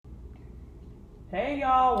Hey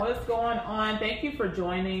y'all, what's going on? Thank you for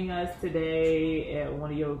joining us today at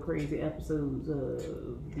one of your crazy episodes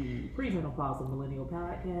of the Premenopausal Millennial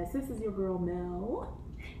Podcast. This is your girl Mel.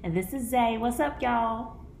 And this is Zay. What's up,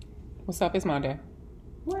 y'all? What's up? It's Monday.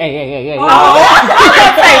 What? Hey. Oh,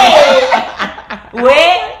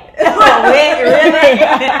 wait, really?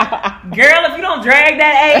 Girl, if you don't drag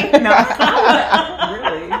that A, no.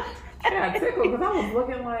 Really? Yeah, tickled because I was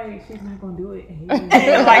looking like she's not gonna do it.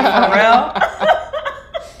 Like for real?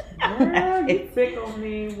 Girl, you tickled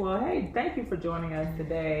me. Well, hey, thank you for joining us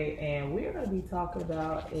today, and we're gonna be talking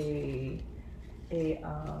about a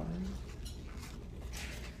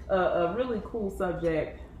really cool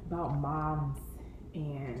subject about moms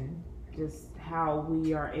and just how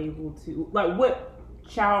we are able to, like, what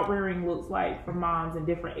child rearing looks like for moms in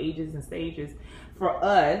different ages and stages for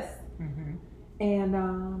us. Mm-hmm. And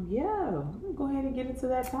yeah, we're gonna go ahead and get into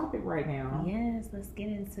that topic right now. Yes, let's get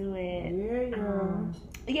into it.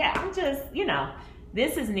 Yeah. I'm just,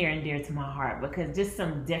 this is near and dear to my heart because just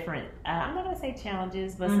some different, I'm not going to say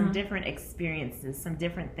challenges, but some different experiences, some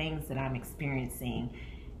different things that I'm experiencing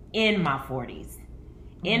in my 40s.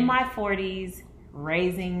 In my 40s,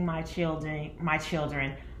 raising my children,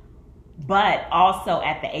 but also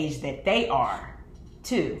at the age that they are,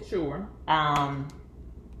 too. Sure.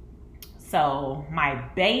 So my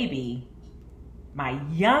baby, my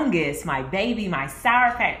youngest, my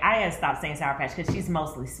Sour Patch, I had to stop saying Sour Patch because she's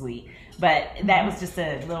mostly sweet. But that was just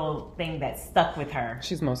a little thing that stuck with her.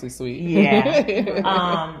 She's mostly sweet.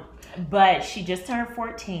 Yeah. But she just turned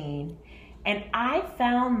 14. And I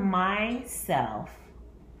found myself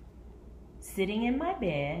sitting in my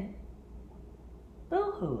bed,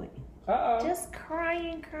 boo-hooing. Uh-oh. Just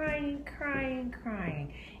crying.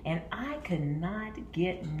 And I could not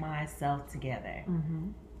get myself together. Mm-hmm.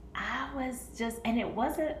 I was just, and it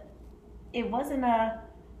wasn't a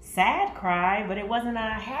sad cry, but it wasn't a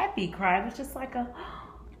happy cry. It was just like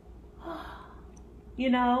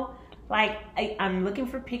like I'm looking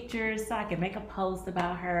for pictures so I can make a post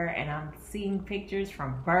about her, and I'm seeing pictures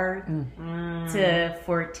from birth to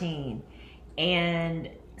 14. And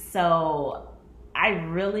so I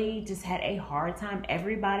really just had a hard time.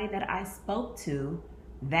 Everybody that I spoke to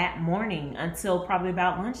that morning until probably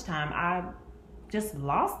about lunchtime, I just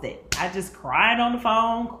lost it. I just cried on the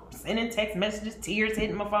phone, sending text messages, tears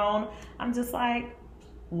hitting my phone. I'm just like,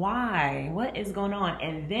 why? What is going on?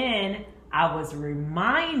 And then I was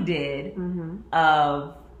reminded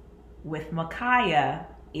of, with Micaiah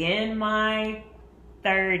in my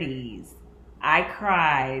 30s, I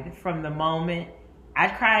cried from the moment I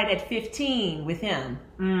cried at 15 with him.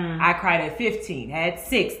 I cried at 15, at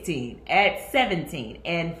 16, at 17,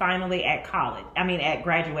 and finally at college. I mean, at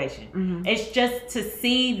graduation. It's just to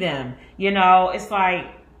see them, it's like,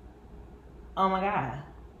 oh my God,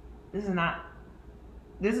 this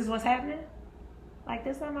is what's happening? Like,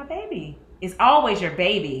 this is not my baby. It's always your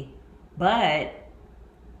baby, but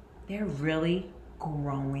they're really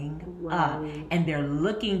growing up, and they're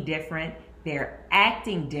looking different. They're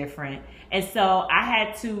acting different. And so I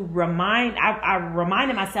had to I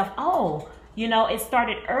reminded myself, it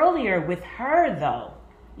started earlier with her though,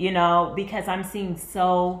 because I'm seeing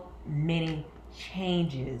so many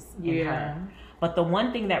changes in her. But the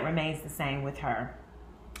one thing that remains the same with her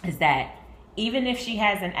is that even if she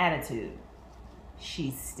has an attitude, she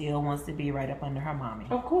still wants to be right up under her mommy.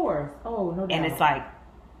 Of course. Oh, no doubt. And it's like,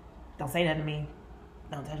 don't say nothing to me.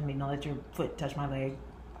 Don't touch me. Don't let your foot touch my leg.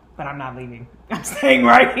 But I'm not leaving. I'm staying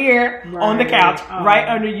right here on the couch, right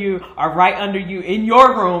under you, or right under you in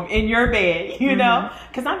your room, in your bed, know?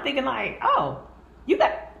 Because I'm thinking like, what's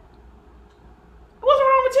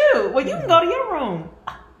wrong with you? Well, you can go to your room.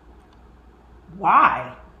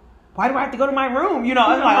 Why? Why do I have to go to my room?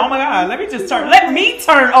 I'm like, oh my God, let me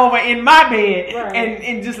turn over in my bed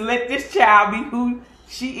and just let this child be who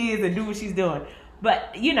she is and do what she's doing.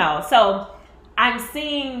 But, so I'm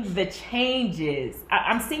seeing the changes.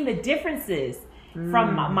 I'm seeing the differences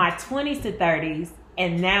from my 20s to 30s,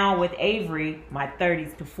 and now with Avery, my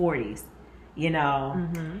 30s to 40s.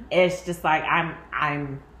 It's just like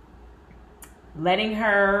I'm letting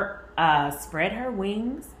her spread her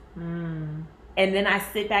wings, and then I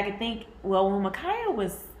sit back and think, well, when Micaiah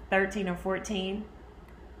was 13 or 14,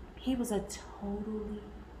 he was a totally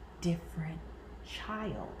different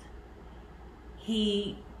child.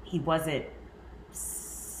 He wasn't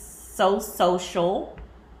so social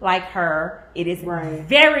like her. It is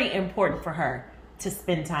very important for her to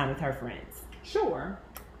spend time with her friends. Sure.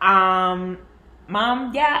 Mom,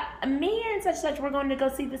 me and such, we're going to go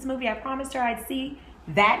see this movie. I promised her I'd see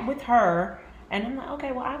that with her. And I'm like,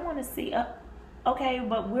 okay, well, I want to see okay,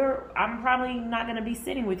 but I'm probably not going to be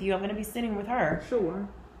sitting with you. I'm going to be sitting with her. Sure.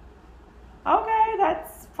 Okay,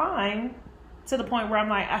 that's fine. To the point where I'm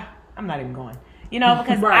like, I'm not even going. You know,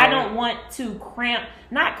 because Right. I don't want to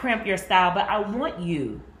not cramp your style, but I want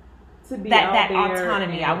you To be that there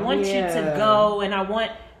autonomy. I want you to go, and I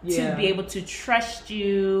want to be able to trust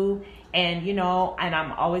you. And, you know, and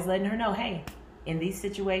I'm always letting her know, hey, in these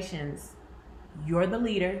situations, you're the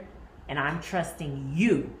leader, and I'm trusting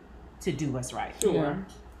you to do what's right. Sure.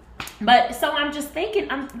 Yeah. But so I'm just thinking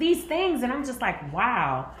these things, and I'm just like,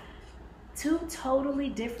 wow, 2 totally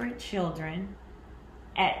different children.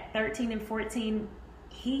 At 13 and 14,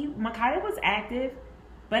 Micaiah was active,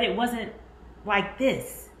 but it wasn't like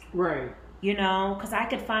this. Right. You know, because I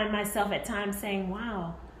could find myself at times saying,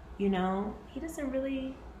 wow, you know, he doesn't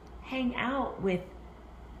really hang out with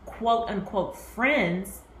quote unquote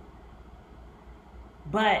friends,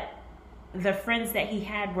 but the friends that he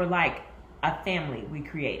had were like a family we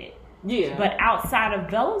created. Yeah. But outside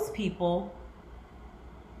of those people,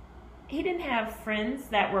 he didn't have friends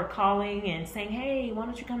that were calling and saying, hey, why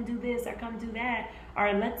don't you come do this or come do that?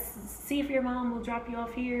 Or let's see if your mom will drop you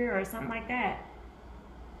off here or something like that.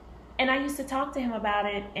 And I used to talk to him about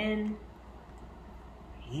it, and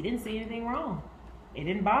he didn't see anything wrong. It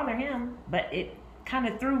didn't bother him, but it kind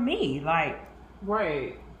of threw me like,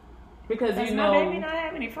 right. Because, does you my know, baby not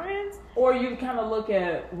have any friends? or you kind of look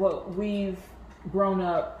at what we've grown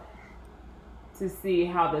up to see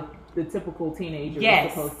how the typical teenager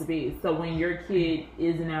is supposed to be. So when your kid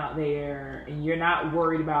isn't out there and you're not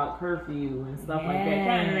worried about curfew and stuff like that,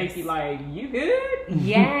 kind of makes you like, you good?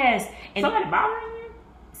 Yes. And somebody bothering you?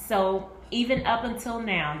 so even up until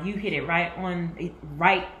now, you hit it right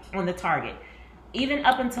on the target. Even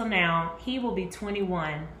up until now, he will be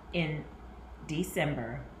 21 in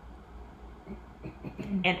December.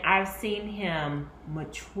 And I've seen him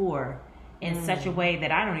mature in such a way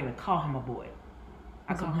that I don't even call him a boy.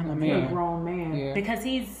 I call him a You're man. a grown man. Yeah. Because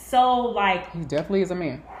he's so like, He definitely is a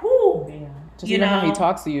man. whoo. Yeah. Just You even how he know?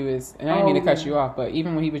 talks to you is, and I didn't mean to cut you off, but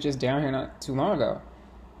even when he was just down here not too long ago,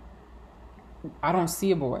 I don't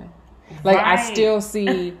see a boy. Like, I Right. still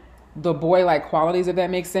see the boy-like qualities, if that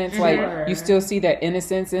makes sense. Like, you still see that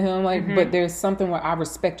innocence in him, like, but there's something where I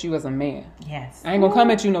respect you as a man. Yes. I ain't gonna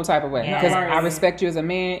come at you no type of way, Yes. because I respect you as a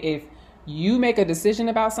man. If you make a decision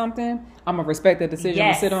about something, I'm gonna respect that decision.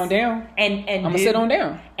 Yes. I'm gonna sit on down. And I'm gonna sit on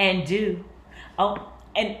down. And do. Oh,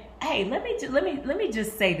 and hey, let me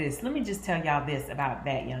just say this. Let me just tell y'all this about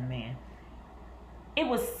that young man. It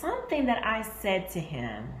was something that I said to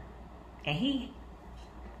him, and he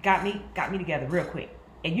got me together real quick.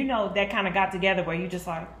 And you know that kind of got together where you just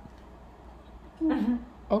like,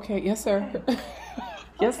 Okay, yes, sir.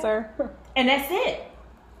 Yes, sir. and that's it.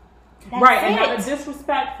 That's Right, and it. not a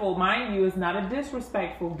disrespectful, mind you, it's not a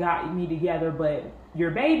disrespectful got me together, but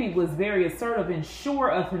your baby was very assertive and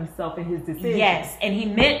sure of himself and his decision. Yes, and he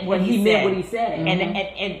meant what And he he said. meant what he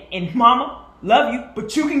said. And mama, love you,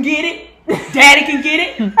 but you can get it. Daddy can get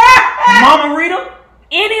it. Mama Rita,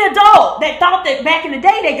 any adult that thought that back in the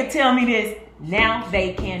day they could tell me this, now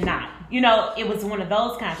they cannot. You know, it was one of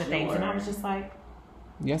those kinds of things. And I was just like,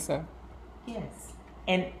 Yes, sir. yes.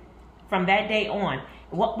 And from that day on,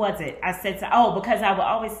 what was it? I said, because I would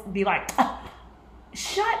always be like,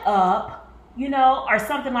 shut up, you know, or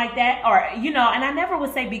something like that. Or, you know, and I never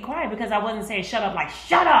would say be quiet because I wasn't saying shut up, like,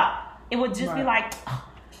 shut up. It would just be like,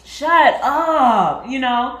 shut up, you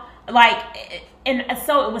know, like, and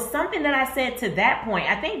so it was something that I said to that point.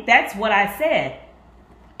 I think that's what I said.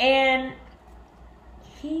 And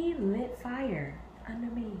he lit fire under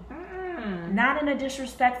me. Not in a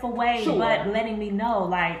disrespectful way, but letting me know,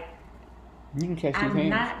 like, You can catch these I'm hands.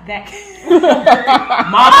 not that.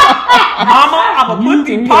 Mama, I'm gonna put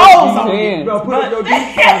these paws on you. Bro, put up your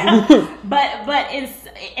deep But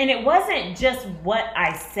and it wasn't just what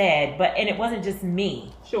I said, and it wasn't just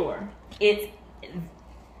me. Sure.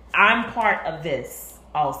 I'm part of this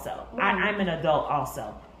also. I'm an adult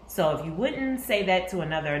also. So if you wouldn't say that to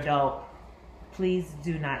another adult, please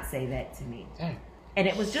do not say that to me. Dang. And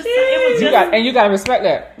it was just You gotta respect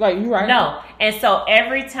that. Like, you right. No. And so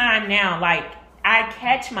every time now, like, I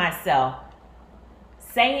catch myself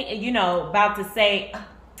saying, you know, about to say,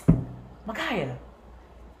 Micaiah,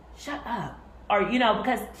 shut up. Or, you know,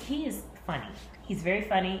 because he is funny. He's very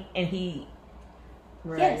funny. And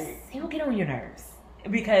yes, he'll get on your nerves.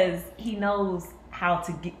 Because he knows how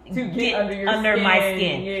to get under my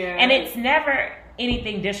skin. Yeah. And it's never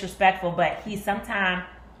anything disrespectful, but he sometimes,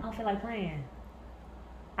 I don't feel like playing.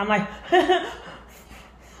 I'm like, leave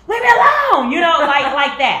me alone, you know,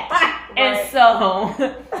 like that. Right. And so,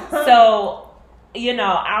 you know,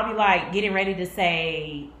 I'll be like getting ready to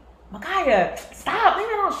say, Micaiah, stop, leave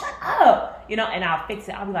it alone, shut up. You know, and I'll fix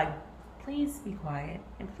it. I'll be like, please be quiet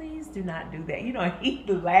and please do not do that. You know, he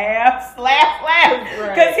laughs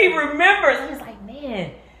because he remembers. And he's like,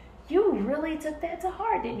 man, you really took that to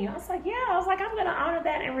heart, didn't you? I was like, yeah. I was like, I'm going to honor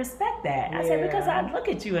that and respect that. I said, because I look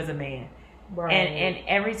at you as a man. Right. And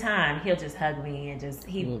every time he'll just hug me and just,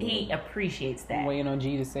 he appreciaate that. Waiting on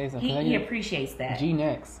G to say something. He appreciates that. G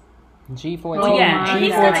next. G14. Oh, yeah.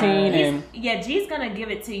 G's going to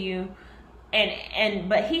give it to you.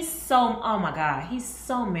 But he's so, oh my God, he's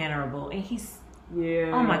so mannerable, and he's,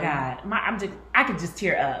 oh my God, I could just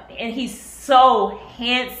tear up, and he's so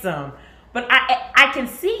handsome, but I can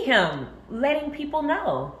see him letting people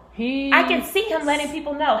know. I can see him letting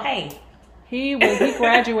people know, hey. He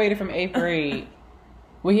graduated from 8th grade.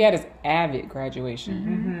 Well, he had his AVID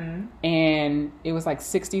graduation, and it was like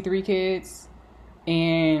 63 kids,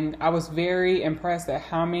 and I was very impressed at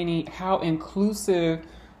how inclusive,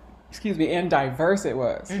 and diverse it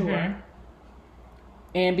was. Sure.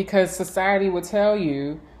 And because society would tell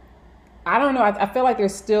you, I don't know, I feel like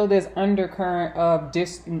there's still this undercurrent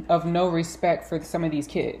of no respect for some of these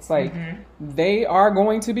kids. Like, they are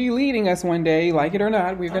going to be leading us one day, like it or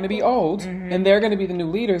not. We're going to be old, and they're going to be the new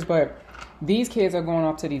leaders. But these kids are going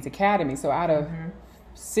off to these academies. So out of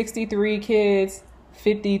 63 kids,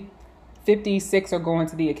 56 are going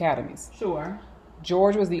to the academies. Sure.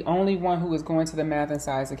 George was the only one who was going to the Math and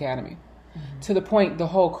Science Academy. To the point the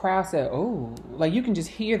whole crowd said, "Oh," like you can just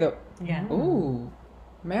hear the, "Ooh,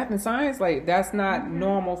 Math and Science." Like that's not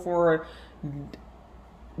normal for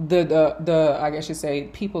the I guess you say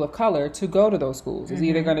people of color to go to those schools. It's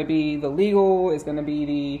either going to be the legal, it's going to be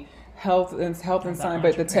the health and science,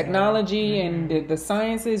 but the technology and the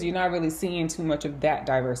sciences, you're not really seeing too much of that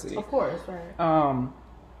diversity. Of course, right.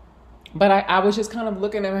 But I was just kind of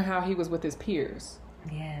looking at how he was with his peers.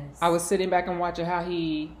 Yes. I was sitting back and watching how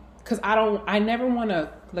because I never want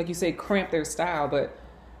to, like you say, cramp their style, but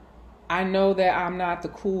I know that I'm not the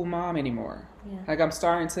cool mom anymore. Yeah. Like I'm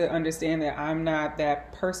starting to understand that I'm not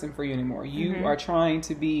that person for you anymore. You are trying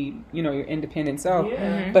to be, your independent self.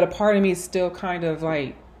 Yeah. But a part of me is still kind of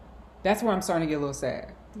like, that's where I'm starting to get a little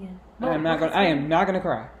sad. Yeah. I am not gonna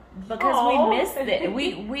cry. Because we miss it.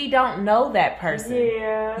 We don't know that person.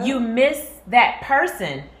 Yeah. You miss that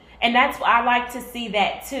person. And that's why I like to see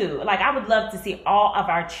that too. Like I would love to see all of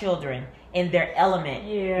our children in their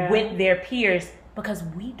element with their peers because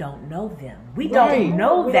we don't know them. We don't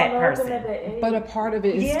know that person. But a part of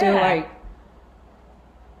it is still like,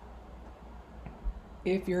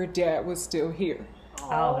 if your dad was still here.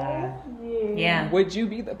 Oh God. Yeah. Would you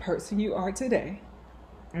be the person you are today?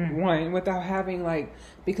 One, without having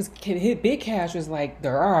because Big Cash was like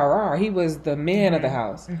the rah. He was the man of the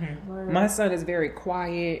house. My son is very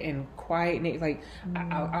quiet and I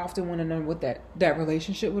often want to know what that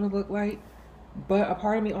relationship would have looked like. But a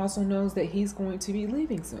part of me also knows that he's going to be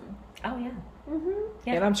leaving soon. Oh yeah.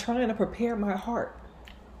 Yeah. And I'm trying to prepare my heart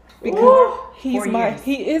because he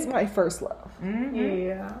is my first love.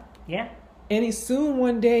 Yeah. And soon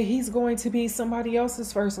one day he's going to be somebody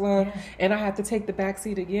else's first love, and I have to take the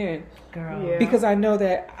backseat again, girl. Because I know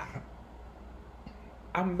that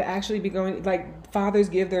I'm actually going fathers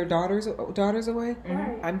give their daughters away.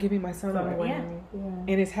 I'm giving my son away, and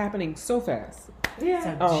it's happening so fast.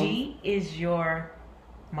 Yeah. So G is your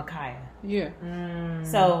Micaiah. Yeah.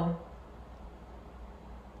 So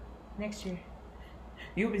next year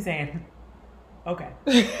you'll be saying, okay.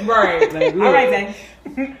 Right. All right, then.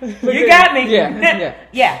 You got me.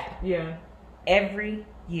 Yeah. Every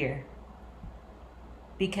year.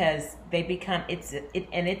 Because they become, it's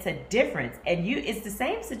a difference. And it's the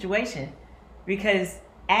same situation. Because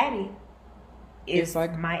Addie is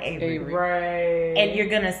like my Avery. Right. And you're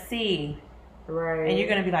going to see. Right. And you're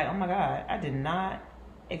going to be like, oh my God, I did not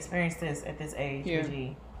experience this at this age with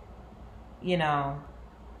G.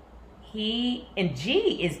 And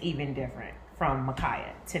G is even different from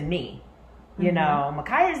Micaiah to me.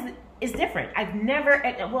 Micaiah is different. I've never,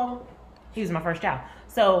 he was my first child.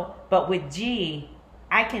 So, but with G,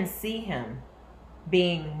 I can see him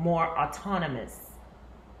being more autonomous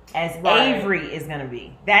as Avery is going to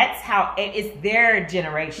be. That's how, it's their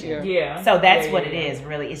generation. Yeah. So that's what it is,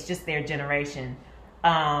 really. It's just their generation.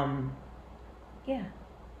 Get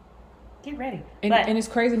ready. And it's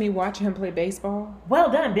crazy me watching him play baseball.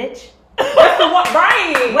 Well done, bitch.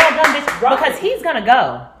 Right. Well done, bitch. Right. Because he's gonna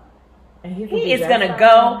go. And he is gonna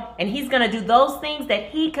go, and he's gonna do those things that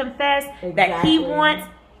he confessed that he wants.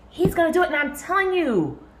 He's gonna do it, and I'm telling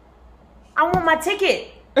you, I want my ticket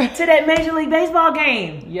to that Major League Baseball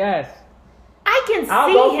game. Yes. I I can I'll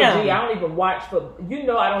see go him. for G. I don't even watch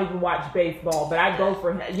I don't even watch baseball, but I go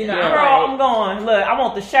for him. You know, I'm going. Look, I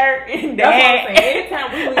want the shirt and the that's hat. what I'm saying.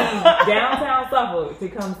 Anytime we leave downtown Suffolk to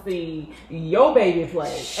come see your baby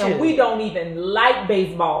play, and we don't even like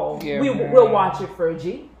baseball, we'll watch it for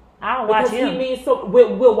G. I'll watch him. He means so.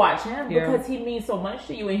 We'll watch him because he means so much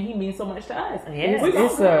to you, and he means so much to us.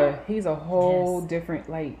 Yeah, he's a whole different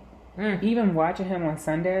Even watching him on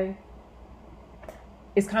Sunday,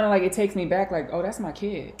 it's kind of like it takes me back. Like, oh, that's my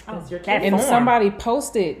kid. That's your kid. And somebody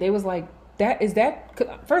posted, they was like,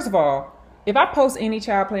 first of all, if I post any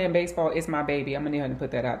child playing baseball, it's my baby. I'm gonna need to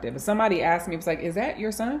put that out there. But somebody asked me, it was like, is that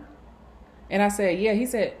your son? And I said, yeah. He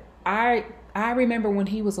said, I remember when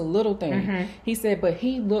he was a little thing. Mm-hmm. He said, but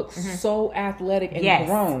he looks so athletic and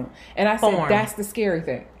grown. And I said, that's the scary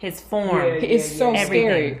thing. His form. It's so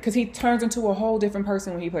scary because he turns into a whole different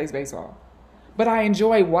person when he plays baseball. But I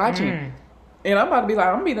enjoy watching. And I'm about to be like,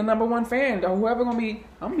 I'm going to be the number one fan. Or whoever I'm going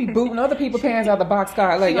to be booting other people's pants out the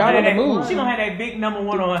boxcar. Like, y'all in the mood. She going to have that big number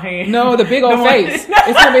one on her hand. No, the big old face.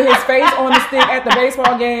 It's going to be his face on the stick at the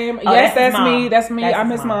baseball game. Oh, yes, that's me. That's me.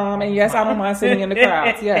 I'm his mom. And yes, I don't mind sitting in the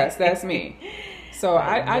crowds. Yes, that's me. So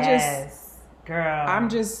I'm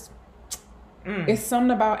just, it's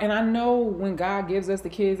something about, and I know when God gives us the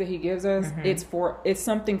kids that he gives us, it's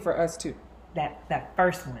something for us too. That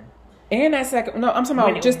first one. And that second, no, I'm talking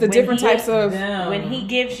about just the different types of. When he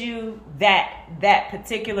gives you that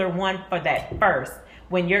particular one for that first,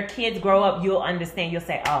 when your kids grow up, you'll understand. You'll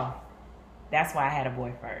say, oh, that's why I had a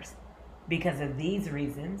boy first. Because of these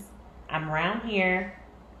reasons. I'm around here.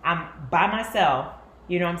 I'm by myself.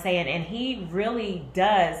 You know what I'm saying? And he really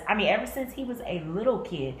does. I mean, ever since he was a little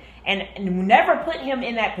kid. And never put him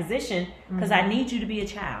in that position because I need you to be a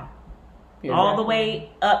child. Yeah, all the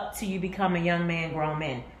way up to you become a young man, grown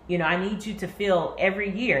man. You know, I need you to feel every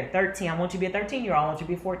year, 13. I want you to be a 13-year-old. I want you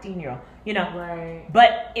to be a 14-year-old. You know? Right.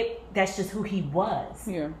 But that's just who he was.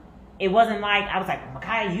 Yeah. It wasn't like, I was like,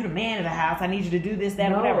 Micaiah, you the man of the house. I need you to do this,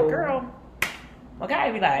 that, whatever. Girl,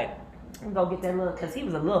 Micaiah be like, I'm going to go get that little, because he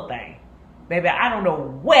was a little thing. Baby, I don't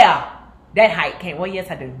know where that height came. Well, yes,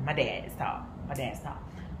 I do. My dad is tall. My dad's tall.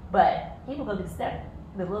 But he would go get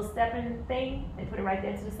the little stepping thing. They put it right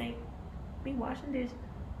there to the sink. Be washing dishes.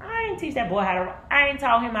 I ain't teach that boy I ain't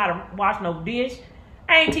taught him how to wash no dish.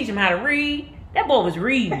 I ain't teach him how to read. That boy was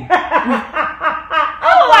reading.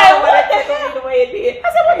 I was like, what the hell? The way it did. I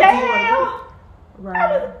said, what the hell?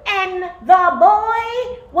 Right. And the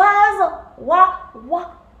boy was walk.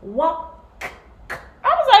 I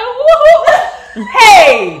was like, woohoo.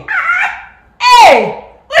 Hey.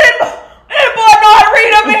 Let that boy know how to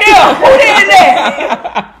read up in here. Who did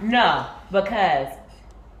that? No, because,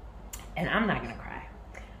 and I'm not going to cry.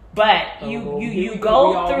 But you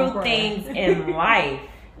go through things in life,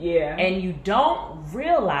 and you don't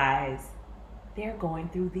realize they're going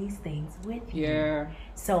through these things with you. Yeah.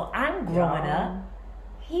 So I'm growing up.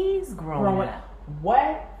 He's growing up.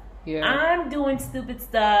 What? Yeah. I'm doing stupid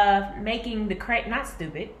stuff, making not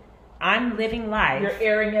stupid. I'm living life. You're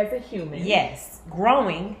erring as a human. Yes,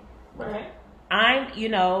 growing. Right. I'm,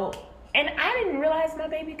 and I didn't realize my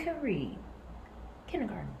baby could read.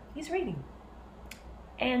 Kindergarten. He's reading.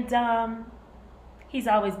 And he's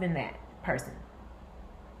always been that person.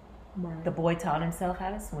 Right. The boy taught himself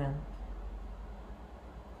how to swim.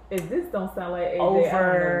 If this don't sound like AJ, I don't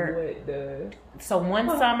know what it does. So one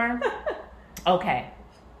summer,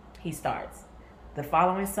 he starts. The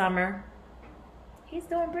following summer, he's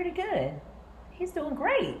doing pretty good. He's doing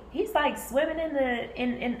great. He's like swimming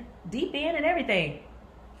in deep end and everything.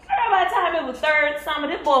 By the time it was third summer,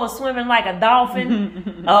 this boy was swimming like a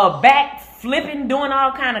dolphin, back flipping, doing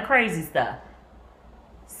all kind of crazy stuff.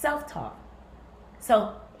 Self-taught.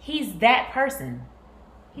 So he's that person.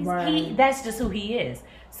 That's just who he is.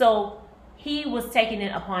 So he was taking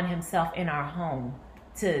it upon himself in our home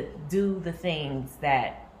to do the things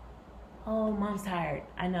that, oh, mom's tired.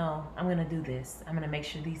 I know. I'm going to do this. I'm going to make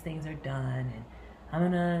sure these things are done. And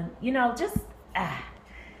I'm going to,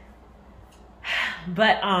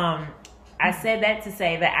 But I said that to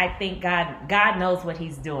say that I think God knows what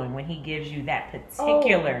he's doing when he gives you that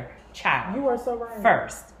particular child. You are so right.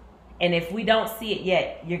 First. And if we don't see it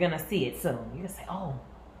yet, you're going to see it soon. You're going to say, oh,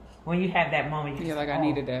 when you have that moment. You're like, I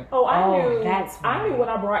needed that. Oh, I knew when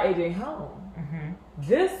I brought AJ home. Mm-hmm.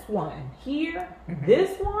 This one here,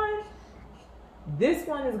 this one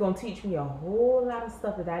is going to teach me a whole lot of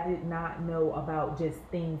stuff that I did not know about just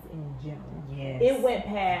things in general. Yes. It went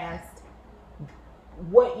past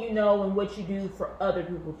what you know and what you do for other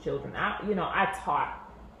people's children. I taught.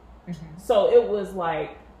 Mm-hmm. So it was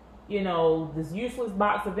like, this useless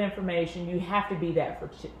box of information. You have to be that for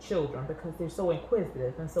children because they're so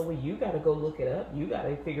inquisitive. And so when you got to go look it up, you got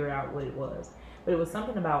to figure out what it was. But it was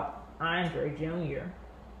something about Andre Jr.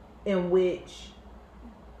 in which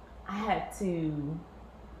I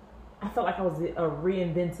felt like I was a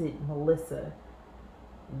reinvented Melissa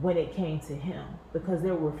when it came to him, because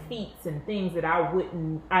there were feats and things that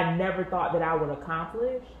I never thought that I would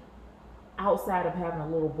accomplish outside of having a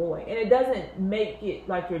little boy. And it doesn't make it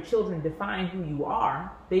like your children define who you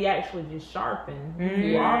are. They actually just sharpen who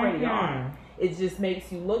you already are. It just makes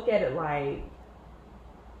you look at it like,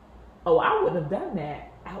 oh, I wouldn't have done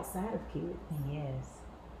that outside of kids. Yes.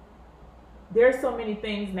 There's so many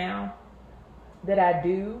things now that I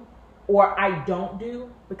do or I don't do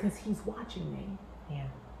because he's watching me. Yeah.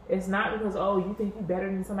 It's not because, oh, you think you're better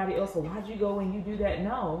than somebody else, so why'd you go and you do that?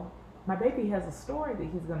 No. My baby has a story that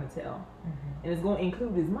he's going to tell. Mm-hmm. And it's going to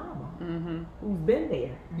include his mama, who's been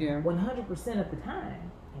there 100% of the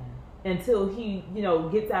time until he,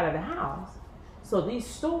 gets out of the house. So these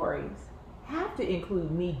stories have to include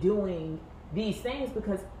me doing these things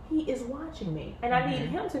because he is watching me. And I need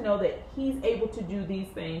him to know that he's able to do these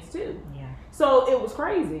things too. Yeah. So it was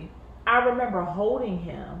crazy. I remember holding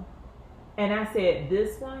him and I said,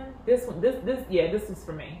 this is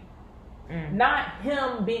for me. Not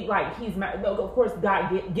him being like he's my. No, of course, God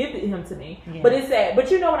gifted him to me, but it's that. But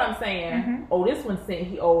you know what I'm saying? Mm-hmm. Oh, this one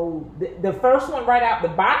sent. The first one right out the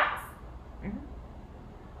box. Mm-hmm.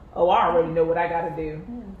 Oh, I already know what I got to do.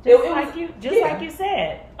 Like you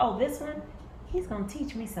said. Oh, this one, he's gonna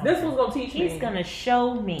teach me something. This one's gonna teach me. He's gonna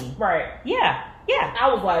show me. Right. Yeah. Yeah.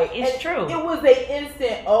 I was like, it's true. It was an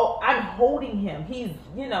instant. Oh, I'm holding him. He's,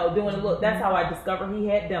 doing a look. That's how I discovered he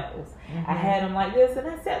had dimples. Mm-hmm. I had him like this, and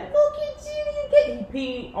I said, "Look at you!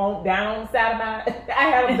 He peed down on the side of my. I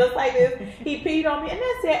had him just like this. He peed on me, and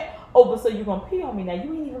I said, "Oh, but so you gonna pee on me now?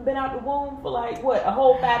 You ain't even been out the womb for like what a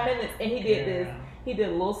whole 5 minutes." And he did this. He did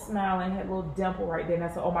a little smile and had a little dimple right there. And I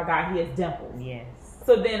said, "Oh my God, he has dimples." Yes.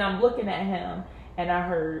 So then I'm looking at him, and I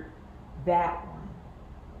heard that one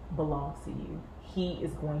belongs to you. He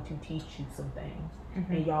is going to teach you some things,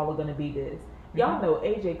 and y'all are going to be this. Y'all know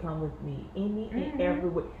AJ come with me any and every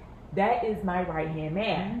way. That is my right hand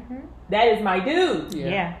man. Mm-hmm. That is my dude.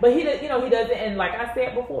 Yeah. But he doesn't. And like I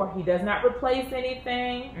said before, he does not replace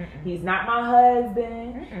anything. Mm-mm. He's not my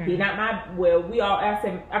husband. Mm-mm. He's not my. Well, I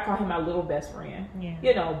call him my little best friend. Yeah.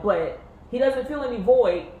 But he doesn't fill any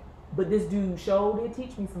void. But this dude did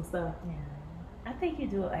teach me some stuff. Yeah. I think you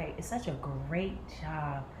do such a great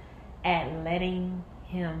job at letting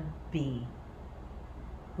him be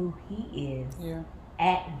who he is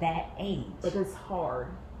at that age. But it's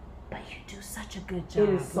hard. But you do such a good job.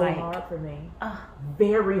 It is so hard for me.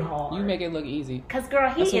 Very hard. You make it look easy. Because girl,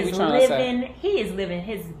 he is living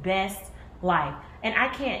his best life. And I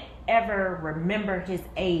can't ever remember his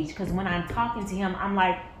age because when I'm talking to him, I'm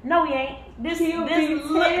like, no, he ain't. She had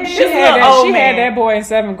that boy in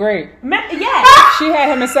 7th grade. Yeah. She had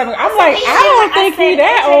him in 7th grade. I'm like, I don't think he's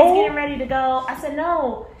that old. He's getting ready to go. I said,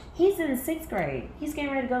 no, he's in 6th grade. He's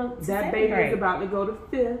getting ready to go to 7th grade. That baby is about to go to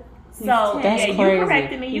 5th. So that's crazy.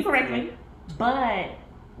 You corrected me. But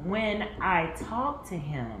when I talk to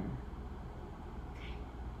him,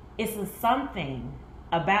 it's something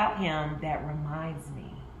about him that reminds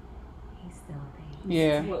me he's still a baby.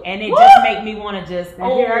 Yeah. And it just makes me want to just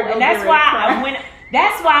and that's why when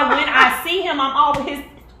I see him, I'm all his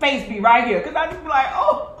face be right here because I just be like,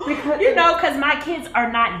 because my kids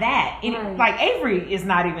are not that. Right. Like Avery is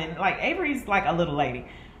not even Avery's like a little lady.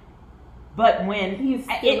 But when he's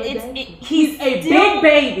a big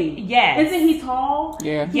baby. Yes. Isn't he tall?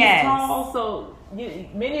 Yeah. He's tall, so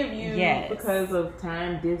many of you, because of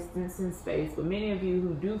time, distance, and space, but many of you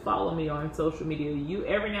who do follow me on social media,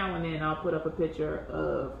 every now and then I'll put up a picture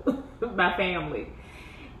of my family.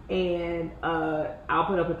 And I'll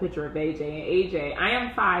put up a picture of AJ. And AJ, I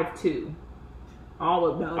am 5'2".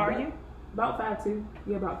 Are you? About 5'2".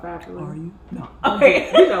 Yeah, about 5'2". Are you? No. Okay.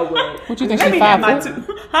 You know what? What you think she's 5 foot?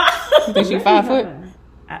 You think she's 5 foot?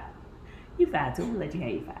 You 5'2". I'm gonna let you have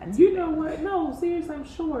your 5'2". You know what? No, seriously, I'm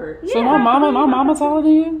short. So my mama taller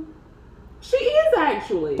than you? She is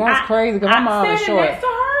actually. That's crazy because my mom is short. Next to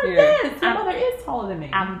her, yes. My mother is taller than me.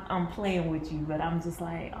 I'm playing with you, but I'm just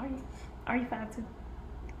like, are you 5'2"?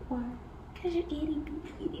 Why? Because you're itty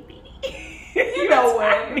bitty. You know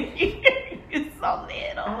what? It's so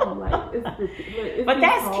little. I don't like it's but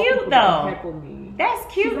that's cute though. That's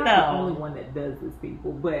cute. She's not the only one that does this,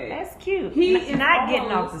 people. But that's cute. He is not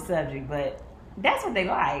getting off the subject, but that's what they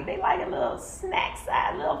like. They like a little snack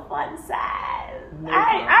size, a little fun size.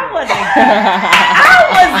 I was not.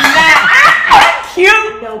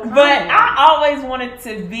 cute, No but comment. I always wanted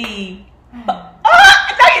to be. I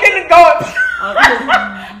thought you didn't go.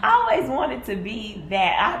 I always wanted to be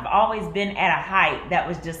that. I've always been at a height that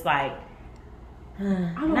was just like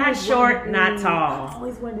not short, not I tall.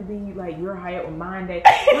 always wanted to be like your height or mine. That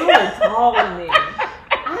y'all are taller than me.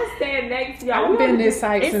 I stand next to y'all. I've been this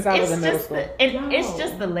height since I was in middle just school. It's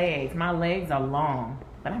just the legs. My legs are long,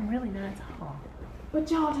 but I'm really not tall. But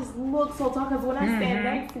y'all just look so tall. Because when I stand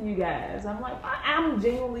next to you guys, I'm like, I'm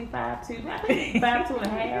genuinely 5'2". I think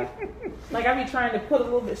 5'2.5". Like I be trying to put a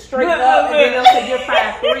little bit straight up, and then they'll say you're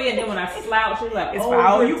 5'3", and then when I slouch, she's like, It's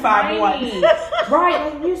oh, you 5'1".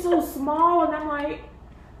 Right? Like you're so small, and I'm like,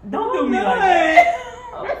 Don't do me like that.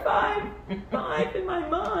 I'm 5'5" in my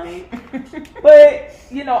mind. But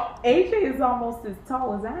you know, AJ is almost as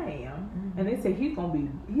tall as I am, and they say he's gonna be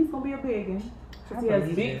a big one. He has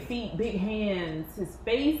big feet, big hands. His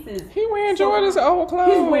face is. He wearing George's old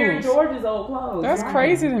clothes. He's wearing George's old clothes. That's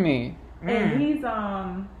crazy to me. And he's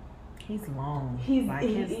long. He looks long.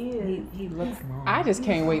 I just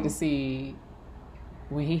can't wait to see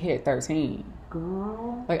when he hit 13.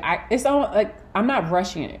 Girl. Like it's all like I'm not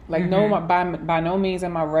rushing it. Like by no means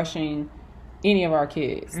am I rushing any of our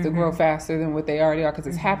kids to grow faster than what they already are because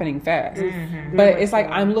it's happening fast. But it's like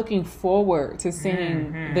I'm looking forward to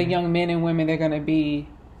seeing the young men and women they're going to be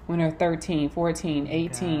when they're 13, 14,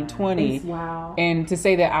 18, 20. Wow. And to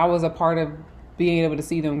say that I was a part of being able to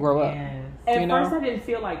see them grow up. At first, I didn't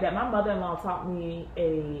feel like that. My mother-in-law taught me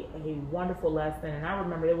a wonderful lesson, and I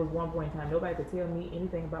remember there was one point in time nobody could tell me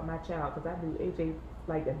anything about my child because I knew AJ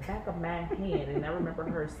like the back of my hand, and I remember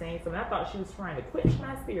her saying something. I thought she was trying to quench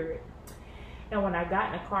my spirit. And when I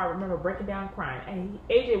got in the car, I remember breaking down crying. And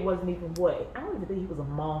AJ wasn't even I don't even think he was a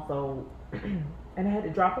month old. And I had to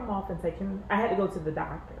drop him off and take him. I had to go to the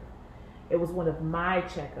doctor. It was one of my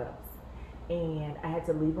checkups. And I had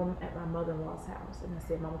to leave him at my mother-in-law's house. And I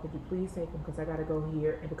said, Mama, could you please take him? Because I got to go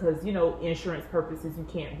here. And because, insurance purposes, you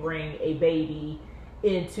can't bring a baby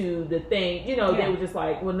into the thing. They were just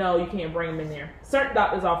like, well, no, you can't bring him in there. Certain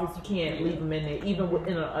doctor's office, you can't leave him in there. Even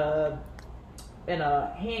in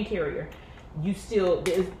a hand carrier. There's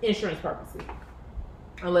insurance purposes,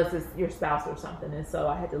 unless it's your spouse or something. And so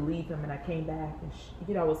I had to leave him, and I came back,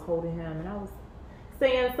 and I was holding him, and I was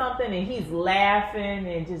saying something, and he's laughing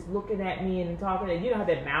and just looking at me and talking, and how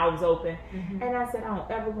their mouths open. And I said, I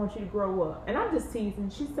don't ever want you to grow up. And I'm just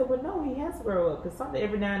teasing. She said, well, no, he has to grow up, because something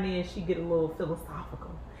every now and then she get a little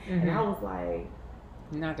philosophical. And I was like,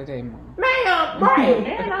 not today, Mom. Ma'am, right.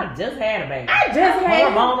 Man, I just had a baby. I just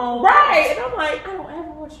had hormonal. Right. And I'm like, I don't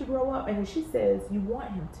ever want you to grow up. And then she says, you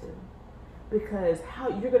want him to. Because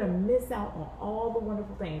you're going to miss out on all the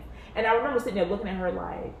wonderful things. And I remember sitting there looking at her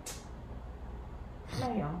like,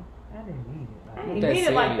 ma'am, I didn't need it. I didn't mean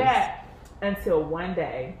it like that. Until one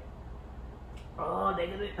day, my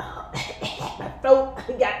throat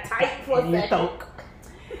got tight for a second.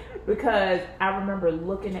 Because I remember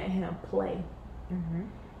looking at him play.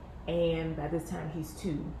 And by this time he's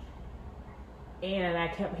 2, and I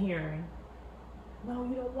kept hearing, no,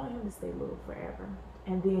 you don't want him to stay little forever.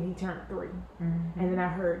 And then he turned 3, and then I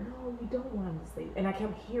heard, no, you don't want him to stay. And I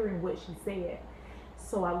kept hearing what she said.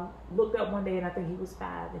 So I looked up one day, and I think he was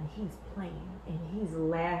 5, and he's playing, and he's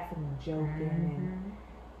laughing and joking,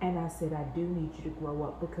 and I said, I do need you to grow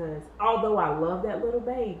up, because although I love that little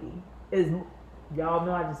baby, y'all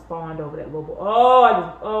know I just fawned over that little boy.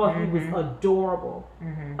 He was adorable.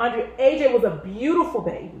 AJ was a beautiful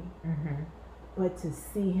baby. But to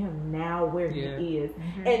see him now where he is,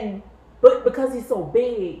 but because he's so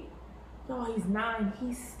big, he's 9,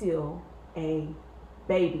 he's still a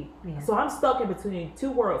baby. So I'm stuck in between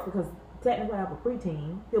 2 worlds, because technically I have a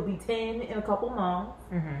preteen. He'll be 10 in a couple months.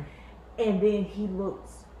 And then he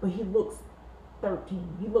looks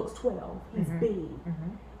 13. He looks 12. He's big.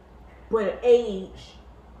 But at age,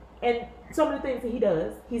 and some of the things that he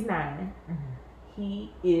does, he's 9.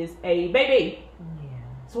 He is a baby.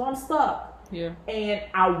 So I'm stuck. And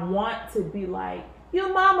I want to be like,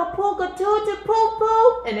 your mama puka tutu poo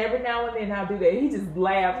poo. And every now and then I'll do that. He just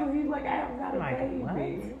laughs. He's like, I haven't got a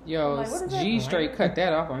baby. What? Yo, G straight cut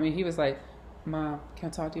that off on me. He was like, Mom, can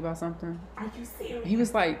I talk to you about something? Are you serious? He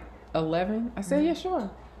was like 11. I said, yeah,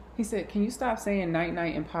 sure. He said, can you stop saying night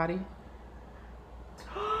night and potty?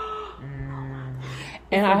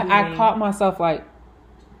 And I caught myself like,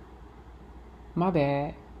 my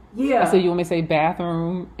bad. Yeah. I said, you want me to say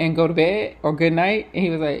bathroom and go to bed or good night? And he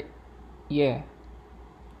was like, yeah.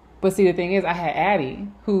 But see, the thing is, I had Addie,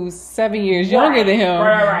 who's 7 years younger than him,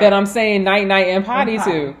 that I'm saying night night and potty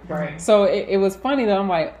to. So it was funny that I'm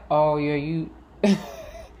like, oh yeah, you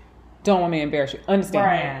don't want me to embarrass you.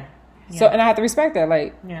 Understand? So, and I have to respect that.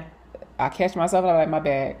 Like, I catch myself and I'm like, my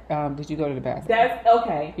bad. Did you go to the bathroom? That's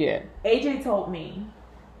okay. Yeah. AJ told me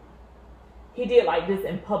he did like this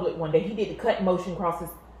in public one day. He did the cut motion across his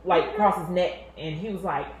neck, and he was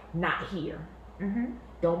like, "Not here.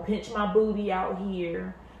 Don't pinch my booty out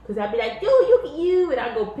here." Because I'd be like, you, and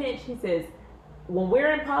I go pinch. He says, when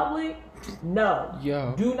we're in public, no,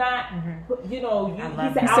 do not. You know, he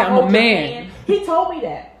said, "I'll hold your hand." He told me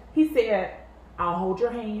that. He said, "I'll hold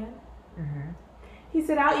your hand." He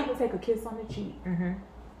said, "I'll even take a kiss on the cheek."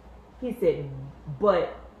 He said,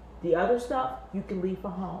 "But the other stuff you can leave for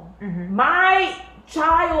home." My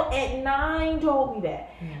child at 9 told me that,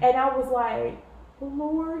 and I was like, "Well,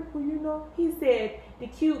 Lord, well, you know." He said, "The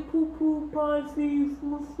cute poo-poo pussies,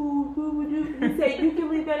 food." He said, "You can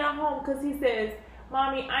leave that at home," because he says,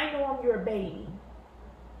 "Mommy, I know I'm your baby."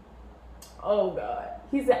 Oh God.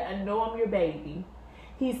 He said, "I know I'm your baby."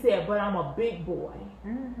 He said, "But I'm a big boy."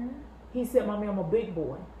 He said, "Mommy, I'm a big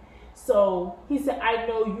boy." So he said, "I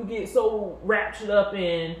know you get so raptured up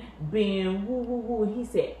in being woo woo woo." He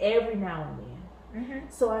said, "Every now and then."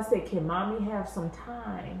 So I said, "Can Mommy have some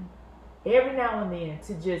time every now and then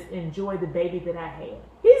to just enjoy the baby that I had?"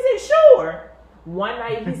 He said, "Sure." One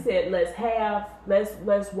night he said,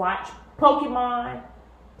 let's watch Pokemon.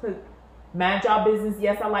 Mind y'all business.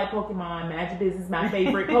 Yes, I like Pokemon. Mind your business. My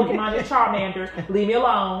favorite Pokemon is Charmander. Leave me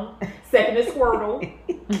alone. Second is Squirtle.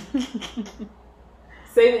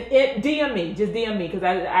 Say it. DM me. Just DM me, because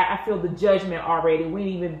I feel the judgment already. We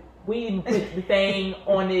didn't even put the thing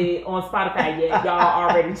on Spotify yet. Y'all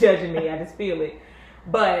already judging me. I just feel it.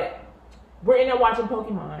 But we're in there watching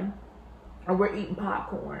Pokemon, and we're eating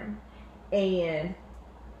popcorn, and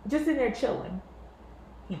just in there chilling.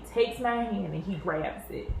 He takes my hand and he grabs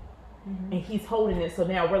it. And he's holding it, so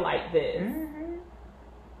now we're like this. And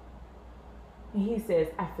he says,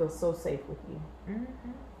 "I feel so safe with you."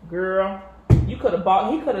 Girl, you could have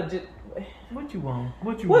bought. He could have just. What you want?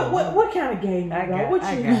 What kind of game you want?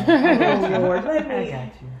 Oh Lord, let me. I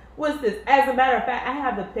got you. What's this? As a matter of fact, I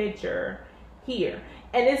have the picture here,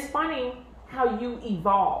 and it's funny how you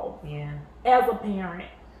evolve. Yeah. As a parent,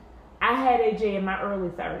 I had AJ in my early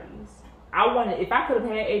 30s. If I could have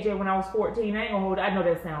had AJ when I was 14, I ain't gonna hold it. I know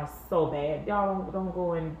that sounds so bad. Y'all don't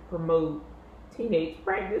go and promote teenage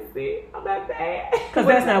pregnancy. I'm not bad. Because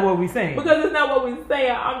that's not what we're saying. Because it's not what we're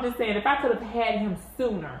saying. I'm just saying, if I could have had him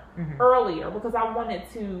sooner, earlier, because I wanted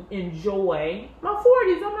to enjoy my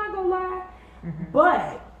 40s, I'm not gonna lie.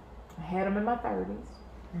 But I had him in my 30s.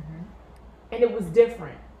 And it was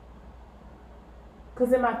different.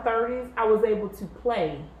 Because in my 30s, I was able to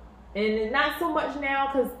play. And not so much now,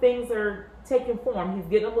 because things are taking form. He's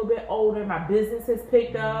getting a little bit older. My business has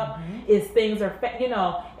picked up. Things are,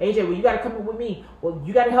 AJ, well, you got to come in with me. Well,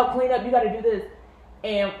 you got to help clean up. You got to do this.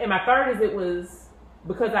 And in my 30s, it was,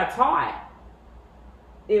 because I taught,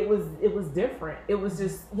 it was different. It was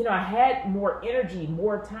just, I had more energy,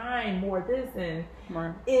 more time, more this. And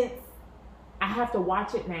I have to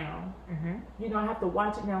watch it now. I have to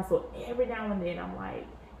watch it now. So every now and then, I'm like,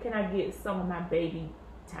 can I get some of my baby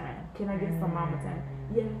time? Can I get some mama time?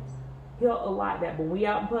 Yes. He'll allot that. But when we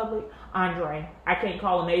out in public, Andre. I can't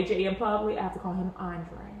call him AJ in public. I have to call him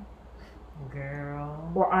Andre.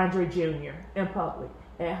 Girl. Or Andre Jr. in public.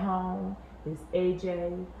 At home, it's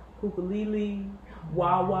AJ, Hoopalili,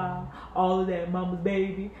 Wawa, all of that, mama's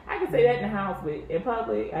baby. I can say that in the house, but in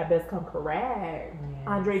public, I best come correct.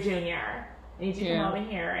 Andre Jr. I need you to come over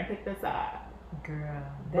here and pick this up. Girl,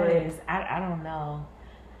 that is, I don't know.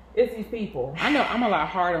 It's these people. I know I'm a lot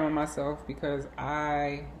harder on myself because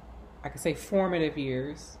I could say formative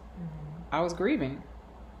years, I was grieving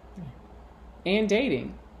and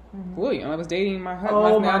dating. William, I was dating my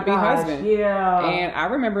now-to-be husband. Yeah. And I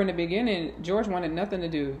remember in the beginning, George wanted nothing to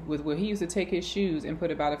do with what he used to take his shoes and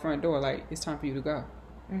put it by the front door. Like, it's time for you to go.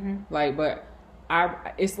 But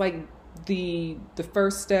it's like the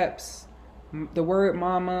first steps, the word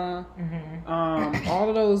mama, all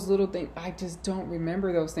of those little things. I just don't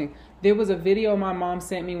remember those things. There was a video my mom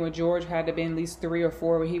sent me when George had to be at least 3 or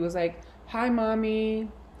 4 where he was like, "Hi, mommy.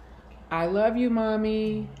 I love you,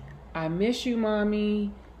 mommy. I miss you,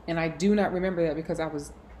 mommy." And I do not remember that because I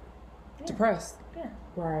was depressed. Yeah.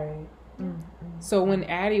 Right. So when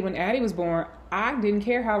Addie was born, I didn't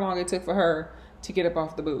care how long it took for her to get up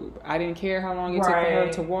off the boob. I didn't care how long it took for her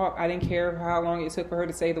to walk. I didn't care how long it took for her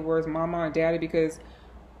to say the words mama and daddy because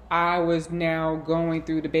I was now going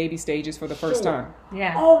through the baby stages for the first time.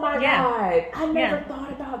 Yeah. Oh my God. I never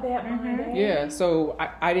thought about that, Mom. Yeah. So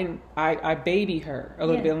I babied her a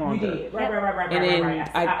little bit longer. You did. Right. And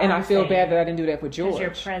then I feel bad that I didn't do that with George. You're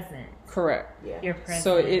present. Correct. Yeah. You're present.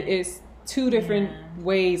 So two different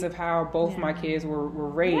ways of how both my kids were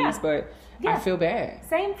raised, but I feel bad.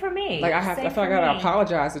 Same for me. Like I feel like I gotta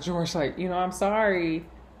apologize to George. Like, I'm sorry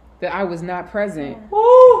that I was not present.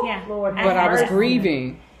 Yeah. Lord, but I was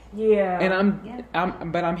grieving. Yeah. And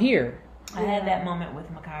I'm here. I had that moment with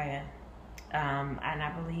Micaiah. And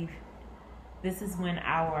I believe this is when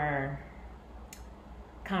our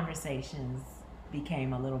conversations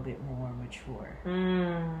became a little bit more mature.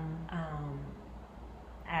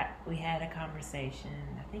 We had a conversation.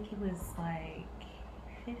 I think he was like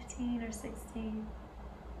 15 or 16,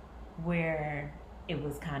 where it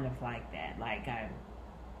was kind of like that. Like I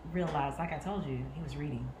realized, like I told you, he was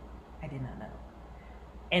reading. I did not know.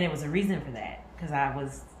 And it was a reason for that, because I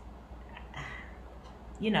was,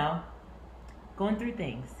 going through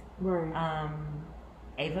things. Right.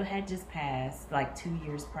 Ava had just passed like 2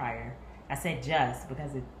 years prior. I said just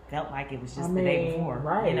because it felt like it was just the day before,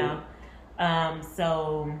 right.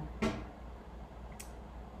 So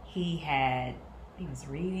he was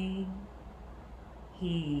reading.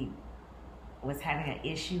 He was having an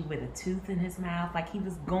issue with a tooth in his mouth. Like he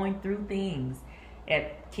was going through things.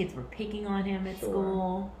 Kids were picking on him at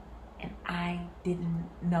school. And I didn't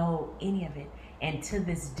know any of it. And to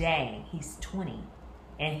this day, he's 20.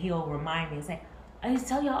 And he'll remind me and say, I used to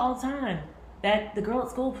tell y'all all the time that the girl at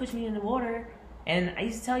school pushed me in the water. And I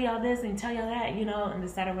used to tell y'all this and tell y'all that, and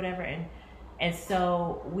this, that, or whatever. And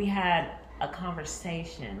so we had a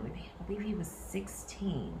conversation. I believe he was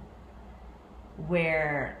 16,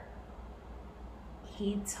 where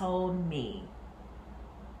he told me,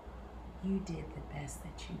 you did the best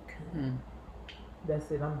that you could.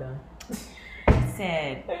 That's it, I'm done. He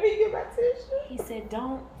said, let me get my tissue. He said,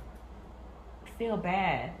 don't feel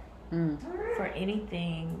bad for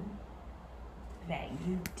anything that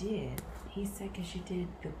you did. He said, because you did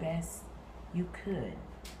the best you could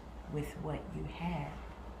with what you had.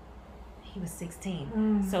 He was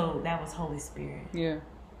 16. So that was Holy Spirit. Yeah.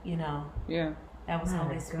 Yeah. That was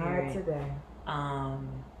Holy Spirit. God today.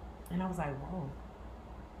 And I was like, whoa.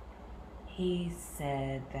 He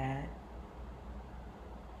said that,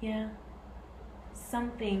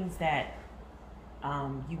 some things that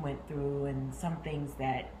you went through and some things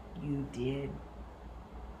that you did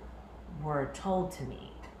were told to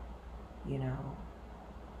me,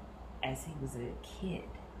 as he was a kid.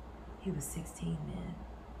 He was 16 then.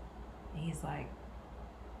 And he's like,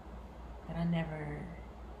 but I never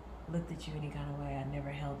looked at you any kind of way. I never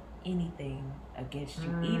held anything against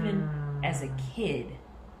you, even as a kid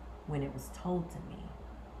when it was told to me.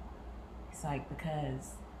 It's like,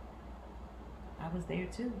 because I was there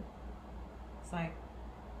too. It's like,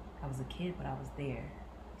 I was a kid, but I was there.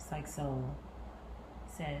 It's like, so,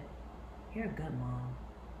 he said, you're a good mom.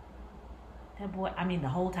 That boy, the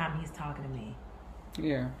whole time he's talking to me,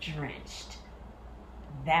 drenched.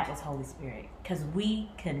 That was Holy Spirit. Because we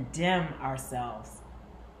condemn ourselves.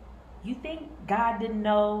 You think God didn't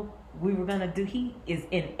know we were going to do? He is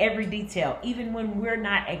in every detail, even when we're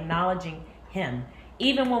not acknowledging him.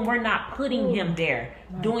 Even when we're not putting him there,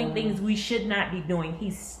 doing things we should not be doing,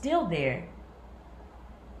 he's still there.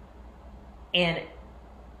 And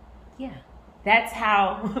that's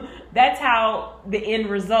how the end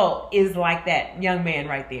result is, like that young man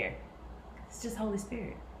right there. It's just Holy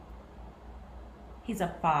Spirit. He's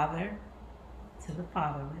a father to the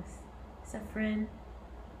fatherless. He's a friend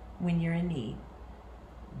when you're in need.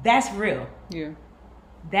 That's real. Yeah.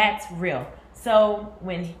 That's real. So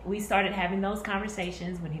when we started having those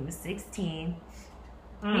conversations when he was 16,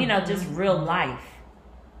 just real life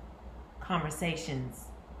conversations,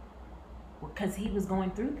 because he was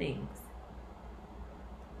going through things.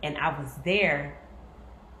 And I was there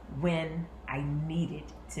when I needed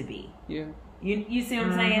to be. Yeah. You see what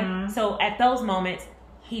I'm saying? So at those moments,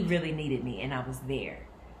 he really needed me, and I was there.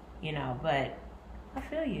 But I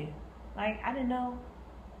feel you. Like, I didn't know.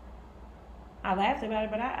 I laughed about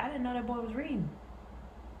it, but I didn't know that boy was reading.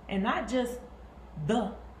 And not just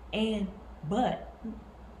but.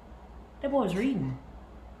 That boy was reading.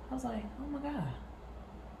 I was like, oh my God.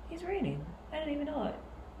 He's reading. I didn't even know it.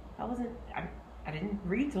 I didn't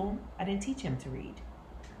read to him. I didn't teach him to read.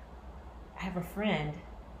 I have a friend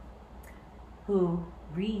who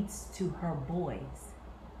reads to her boys.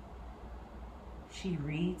 She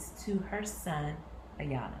reads to her son,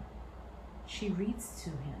 Ayana. She reads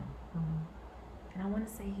to him. And I want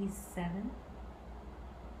to say he's 7.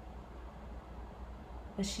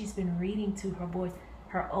 But she's been reading to her boys.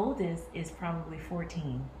 Her oldest is probably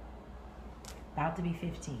 14, about to be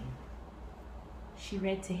 15. She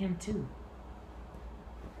read to him too.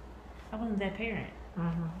 I wasn't that parent.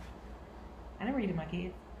 I didn't read to my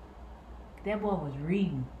kids. That boy was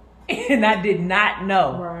reading. And I did not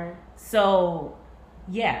know. Right. So,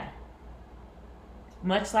 yeah.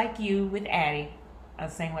 Much like you with Addie, I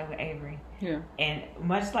was the same way with Avery. Yeah. And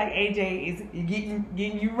much like AJ is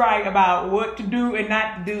getting you right about what to do and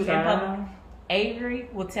not to do in public, Avery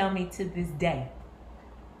will tell me to this day,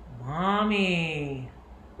 Mommy,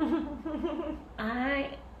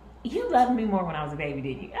 you loved me more when I was a baby,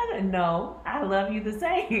 didn't you? I said, no, I love you the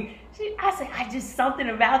same. I said, I just something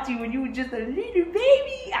about you when you were just a little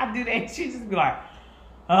baby. I do that. She just be like,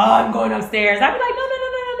 oh, I'm going upstairs. I'd be like,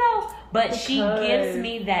 no. But because she gives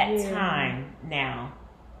me that time now.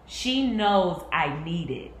 She knows I need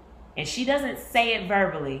it. And she doesn't say it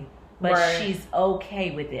verbally, but she's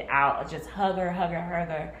okay with it. I'll just hug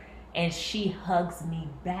her. And she hugs me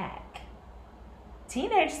back.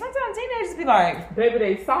 Sometimes teenagers be like, baby,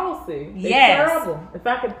 they saucy. They terrible. If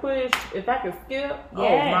I could push, if I could skip,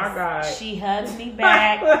 oh my God. She hugs me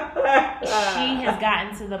back. She has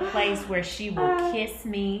gotten to the place where she will kiss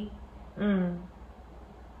me.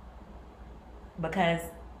 Because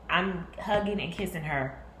I'm hugging and kissing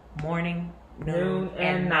her morning, noon,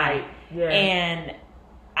 and night. Yeah. And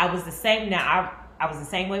I was the same now. I was the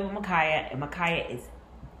same way with Micaiah, and Micaiah is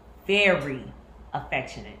very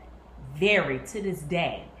affectionate. Very, to this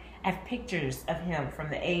day. I have pictures of him from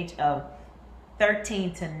the age of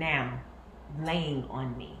 13 to now laying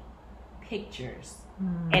on me. Pictures.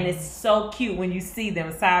 And it's so cute when you see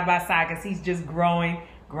them side by side because he's just growing.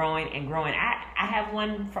 I have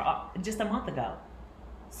one for just a month ago.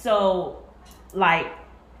 So, like,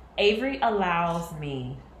 Avery allows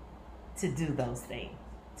me to do those things.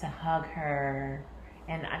 To hug her.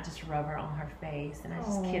 And I just rub her on her face, and I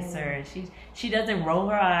just kiss her, and she doesn't roll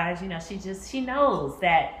her eyes, you know. She knows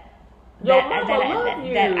that your mama loves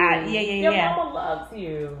you. Your mama loves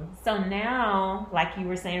you. So now, like you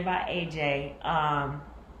were saying about AJ,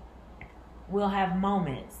 we'll have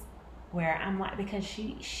moments where I'm like, because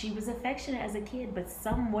she was affectionate as a kid, but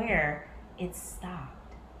somewhere it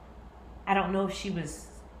stopped. I don't know if it was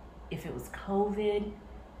COVID.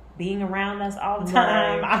 Being around us all the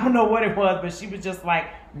time. I don't know what it was, but she was just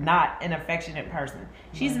like not an affectionate person.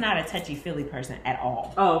 She's not a touchy-feely person at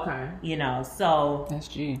all. Oh, okay. You know, so that's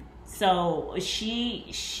G. So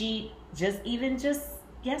she just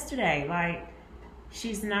yesterday, like,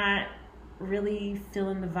 she's not really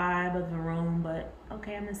feeling the vibe of the room, but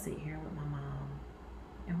okay, I'm gonna sit here with my mom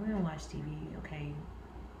and we're gonna watch TV, okay?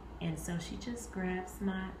 And so she just grabs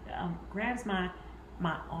my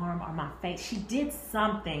arm or my face. She did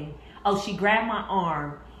something. Oh, she grabbed my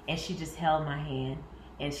arm and she just held my hand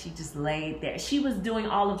and she just laid there. She was doing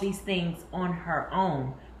all of these things on her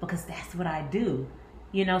own because that's what I do,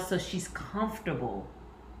 you know. So she's comfortable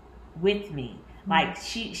with me. Like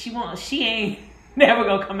she ain't never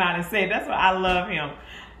gonna come out and say, that's why I love him.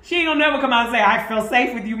 She ain't gonna never come out and say, I feel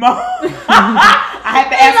safe with you, Mom. I have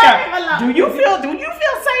to ask her, do you feel safe with me?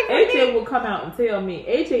 AJ will come out and tell me.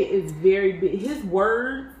 AJ is very big. His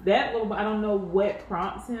words, I don't know what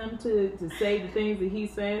prompts him to say the things that he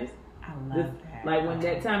says. I love that. Like when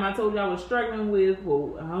that time I told you I was struggling with,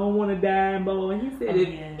 well, I don't want to die in bowl. And he said,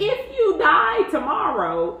 if you die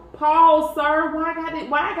tomorrow, Paul, sir, why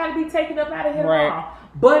I got to be taken up out of here tomorrow?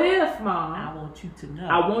 But if, Mom, I want you to know.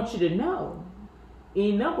 I want you to know.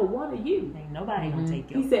 Ain't number one of you. Ain't nobody gonna take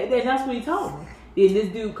you. He said that's what he told me. Then this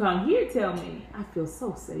dude come here tell me, I feel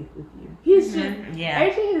so safe with you. He's just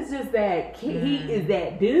AJ is just that kid. He is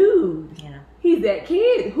that dude. Yeah. He's that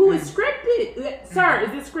kid who is scripted. Sir,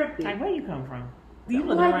 is it scripted? Like, where you come from? You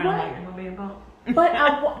look around like you're gonna be involved. But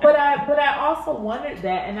I also wondered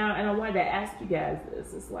that, and I wanted to ask you guys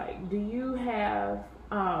this. It's like, do you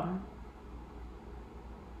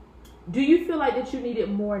feel like that you need it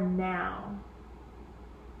more now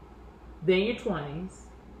than your 20s?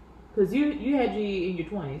 Because you had G in your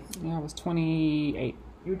 20s. Yeah, I was 28.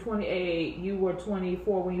 You were 28. You were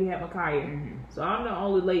 24 when you had Micaiah. Mm-hmm. So I'm the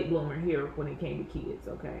only late bloomer here when it came to kids.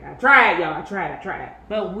 Okay, I tried, y'all. I tried.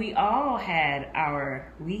 But we all had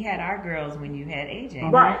our girls when you had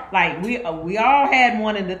AJ, right? Like we all had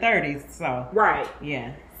one in the 30s. So right,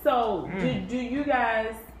 yeah. So do you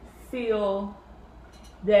guys feel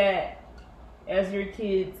that as your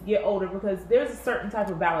kids get older, because there's a certain type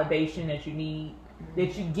of validation that you need,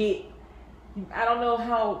 that you get? I don't know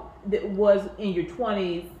how it was in your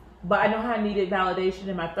 20s, but I know how I needed validation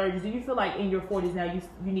in my 30s. Do you feel like in your 40s now you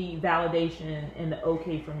need validation and the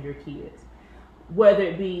okay from your kids? Whether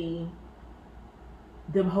it be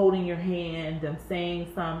them holding your hand, them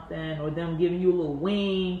saying something, or them giving you a little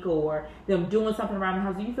wink, or them doing something around the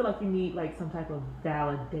house. Do you feel like you need like some type of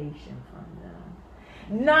validation from them?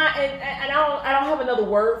 not, and I don't have another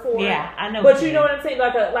word for it. Yeah, I know. But you know what I'm saying?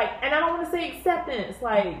 Like, and I don't want to say acceptance.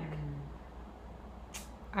 Like,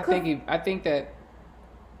 I think that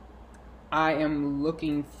I am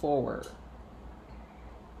looking forward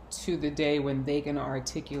to the day when they can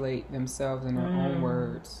articulate themselves in their own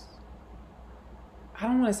words. I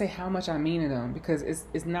don't want to say how much I mean to them because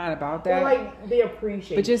it's not about that. Well, like they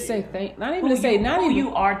appreciate. But just say thank. Not even to say. Not who even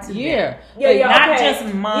you are to them. Yeah. Not Okay.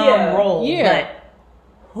 just mom role, Yeah. but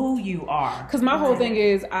who you are. Because my whole thing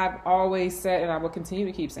is, I've always said, and I will continue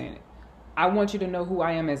to keep saying it. I want you to know who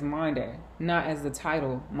I am as my dad, not as the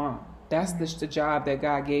title mom. That's the job that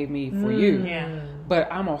God gave me for you. Yeah.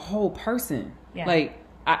 But I'm a whole person. Yeah. Like,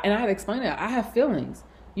 I had to explain that. I have feelings.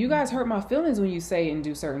 You guys hurt my feelings when you say and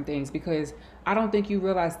do certain things because I don't think you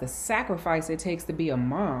realize the sacrifice it takes to be a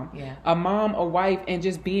mom. Yeah. A mom, a wife, and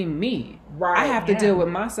just being me. Right. I have to deal with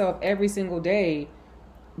myself every single day.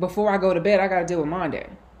 Before I go to bed, I got to deal with my day.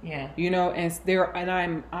 Yeah. You know,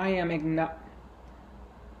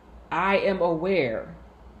 I am aware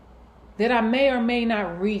that I may or may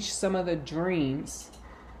not reach some of the dreams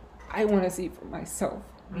I want to see for myself.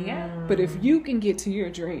 Yeah. But if you can get to your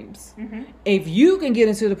dreams, if you can get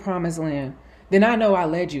into the promised land, then I know I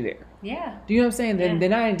led you there. Yeah. Do you know what I'm saying?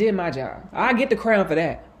 Then I did my job. I get the crown for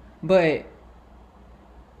that. But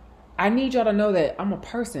I need y'all to know that I'm a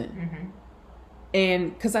person.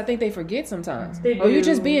 And because I think they forget sometimes. You're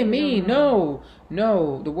just being mean. No,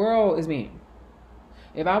 the world is mean.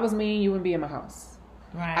 If I was mean, you wouldn't be in my house.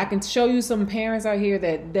 Right. I can show you some parents out here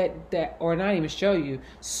that or not even show you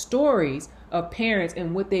stories of parents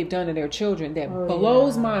and what they've done to their children that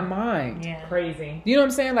blows my mind. Yeah. Crazy. You know what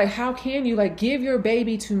I'm saying? Like, how can you give your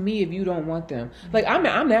baby to me if you don't want them? Like,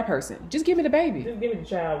 I'm that person. Just give me the baby. Just give me the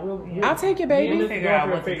child. I'll take your baby. We'll figure out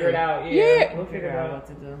what to figure it do. out. Yeah. We'll figure out what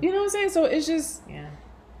to do. You know what I'm saying? So it's just, Yeah.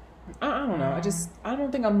 I don't know. I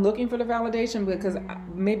don't think I'm looking for the validation because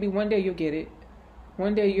maybe one day you'll get it.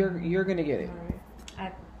 One day you're gonna get it.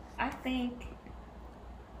 I think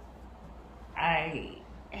I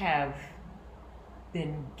have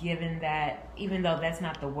been given that, even though that's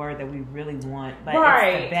not the word that we really want, but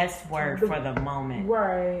it's the best word for the moment.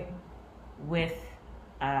 Right. With,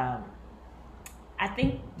 I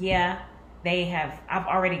think, I've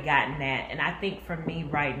already gotten that. And I think for me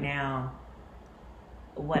right now,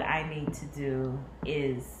 what I need to do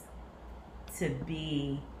is to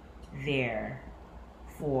be there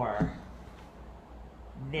for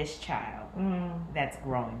this child that's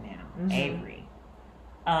growing now, Avery.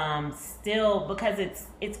 Still, because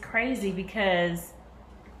it's crazy because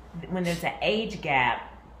when there's an age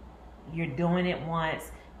gap, you're doing it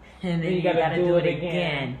once and then you gotta do it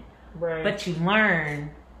again. Right. But you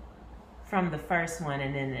learn from the first one,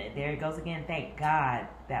 and then there it goes again. Thank God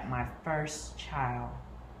that my first child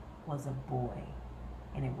was a boy,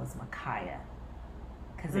 and it was Micaiah.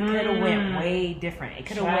 Because it could have went way different. It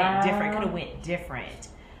could have went different. It could have went different.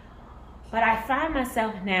 But I find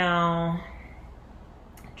myself now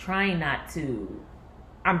trying not to,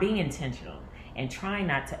 I'm being intentional and trying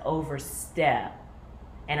not to overstep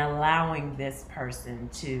and allowing this person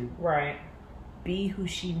to be who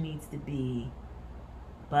she needs to be.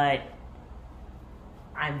 But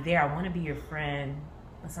I'm there. I want to be your friend,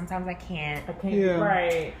 but sometimes I can't.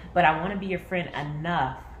 Right. But I want to be your friend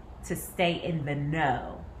enough to stay in the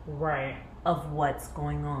know of what's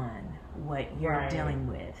going on, what you're dealing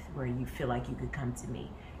with, where you feel like you could come to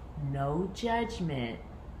me. No judgment,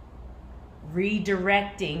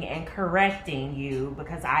 redirecting and correcting you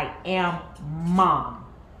because I am mom.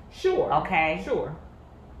 Sure. Okay? Sure.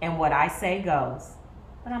 And what I say goes.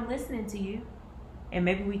 But I'm listening to you. And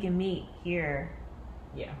maybe we can meet here.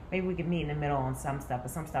 Yeah. Maybe we can meet in the middle on some stuff,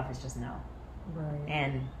 but some stuff is just no. Right.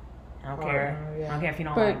 And I don't care. I don't care if you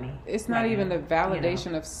don't But like me. it's not even the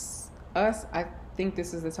validation of us. I think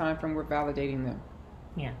this is the time from we're validating them.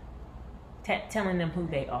 Yeah. Telling them who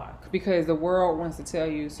they are. Because the world wants to tell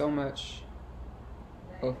you so much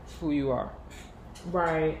of who you are.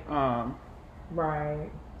 Right. Right.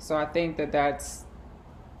 So I think that's,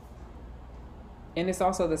 and it's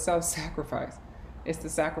also the self-sacrifice. It's the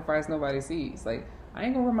sacrifice nobody sees. Like, I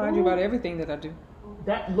ain't gonna remind you about everything that I do.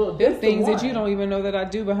 There's things that you don't even know that I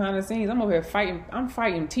do behind the scenes. I'm over here fighting. I'm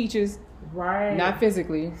fighting teachers, not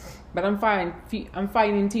physically, but I'm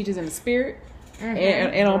fighting teachers in the spirit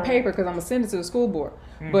and on paper because I'm gonna send it to the school board.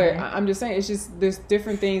 But I'm just saying, it's just there's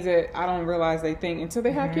different things that I don't realize they think until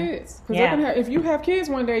they have kids. Because if you have kids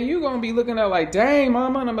one day, you're gonna be looking up like, "Dang,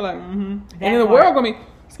 mama," and I'm be like, and then the world gonna be.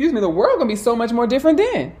 The world gonna be so much more different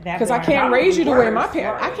then, because I can't raise you the way my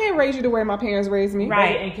parents. I can't raise you the way my parents raised me.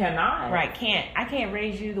 Right, and cannot. Right, I can't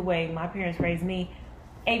raise you the way my parents raised me.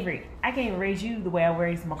 Avery, I can't even raise you the way I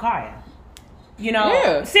raised Micaiah. You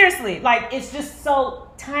know, seriously, like it's just so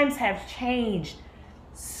times have changed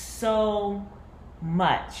so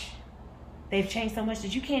much. They've changed so much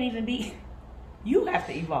that you can't even be. You have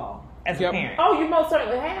to evolve as a parent. Oh, you most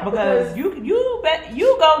certainly have because you bet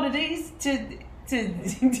you go to these to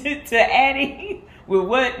Addie with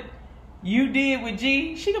what you did with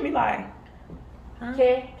G. She gonna be like, huh?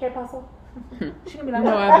 ¿Qué pasó? She gonna be like,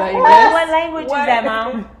 what language is that,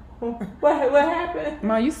 Mom? What happened?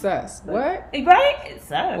 Mom, you sus. What? Right? It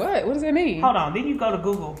sus. What does that mean? Hold on. Then you go to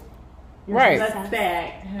Google. Right. That's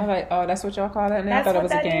fact. I'm like, oh, that's what y'all call that now? I thought it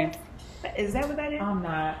was a game. Is that what that is? I'm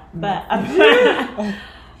not.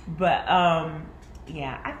 But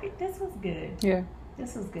yeah, I think this was good. Yeah.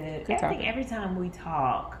 This was good. Good I think every time we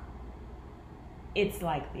talk, it's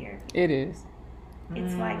like therapy. It is.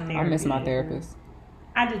 It's like therapy. I miss my therapist.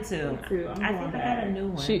 I do too. I think I got a new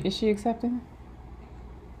one. Is she accepting?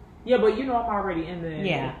 Yeah, but you know I'm already in the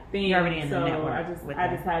thing. You're already in the network. I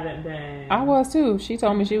just haven't been. I was too. She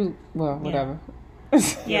told me she was whatever.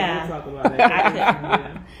 Yeah, we'll talk about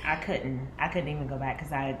that. I couldn't even go back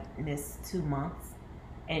because I missed 2 months,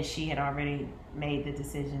 and she had already made the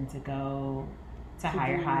decision to go to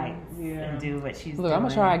higher heights and do what she's doing. I'm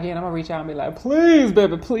gonna try again. I'm gonna reach out and be like, please,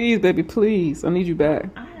 baby, please, I need you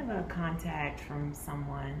back. I have a contact from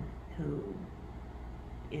someone who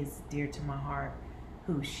is dear to my heart,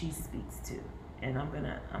 who she speaks to, and I'm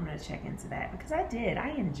gonna check into that because I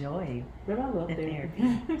enjoyed the therapy.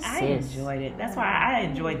 I enjoyed it. That's why I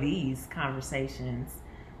enjoy these conversations.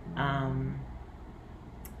 Yeah,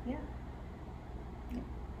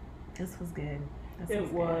 this was good.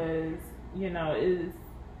 It was,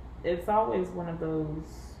 it's always one of those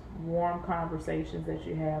warm conversations that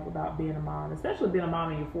you have about being a mom, especially being a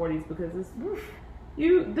mom in your 40s, because it's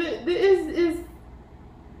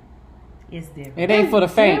different. It ain't for the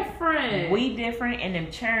faint. Different. We different, and them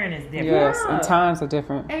churn is different. Yes, and times are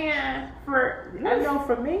different. And I know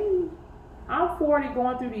for me, I'm 40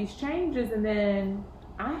 going through these changes, and then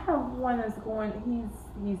I have one that's going.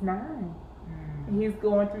 He's 9. He's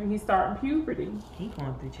starting puberty. He's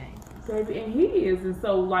going through changes. And he is, and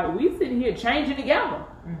so like we sitting here changing together.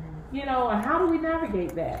 Mm-hmm. And how do we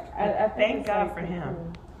navigate that? I thank God for him.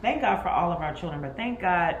 Cool. Thank God for all of our children, but thank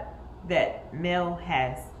God that Mel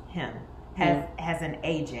has him. Has an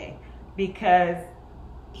AJ, because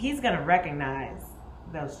he's going to recognize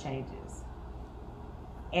those changes,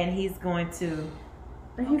 and he's going to.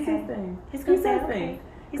 He's going to say, okay.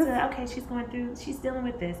 He said, okay, she's dealing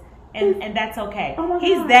with this, and that's okay. Oh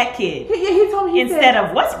he's God. That kid. He told me instead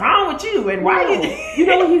of what's wrong with you and why you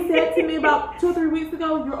know what he said to me about 2 or 3 weeks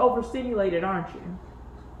ago? You're overstimulated, aren't you,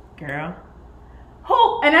 girl?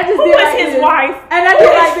 Who? And I just who did is like his this. wife? And I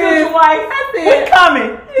did like this. Your wife? I said,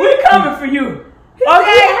 we're coming for you. He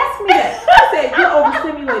asked me that. I said, you're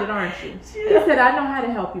overstimulated, aren't you? He said, I know how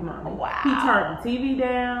to help you, Mommy. Wow. He turned the TV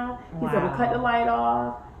down. He said, we'll cut the light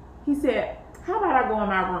off. He said, how about I go in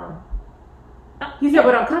my room? He said,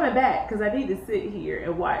 but I'm coming back because I need to sit here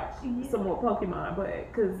and watch some more Pokemon,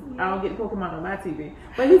 because I don't get Pokemon on my TV.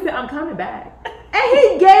 But he said, I'm coming back. And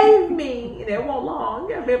he gave me, and it wasn't long,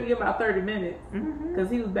 he gave me about 30 minutes because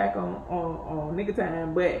he was back on nigga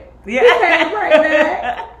time, but he came right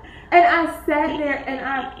back. And I sat there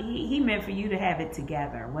and he meant for you to have it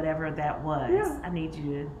together, whatever that was. Yeah. I need you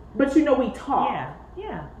to. But we talk.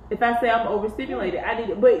 Yeah. If I say I'm overstimulated, I need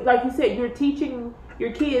it. But like you said, you're teaching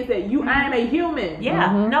your kids that I am a human.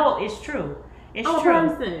 Yeah. No, it's true. It's I'm true. a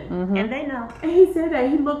person. And they know. And he said that.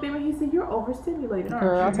 He looked at me. He said, "You're overstimulated, aren't you?"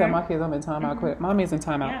 Girl, I tell my kids I'm in timeout. Quit. Mommy's in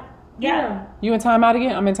timeout. Yeah. You in timeout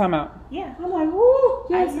again? I'm in timeout. Yeah. I'm like, woo.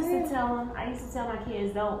 Yes, I used to tell my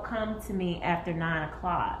kids, don't come to me after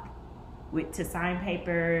 9:00 to sign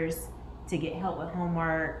papers, to get help with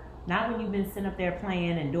homework. Not when you've been sitting up there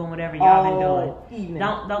playing and doing whatever y'all been doing.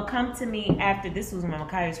 Don't come to me after. This was when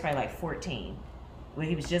Micaiah was probably like 14, when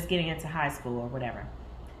he was just getting into high school or whatever.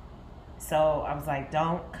 So I was like,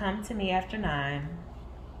 don't come to me after 9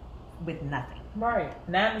 with nothing. Right.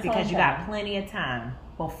 9 is because you got plenty of time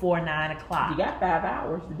before 9:00. You got 5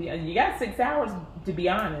 hours to be. You got 6 hours to be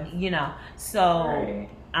honest. So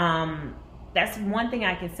that's one thing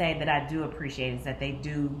I can say that I do appreciate, is that they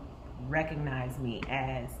do recognize me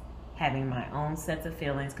as having my own sets of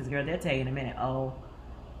feelings. Because girl, they'll tell you in a minute, oh,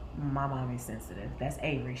 my mom is sensitive. That's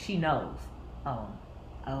Avery. She knows.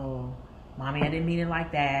 Oh, Mommy, I didn't mean it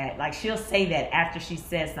like that. Like, she'll say that after she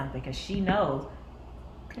says something, because she knows,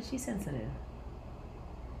 because she's sensitive.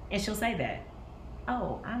 And she'll say that.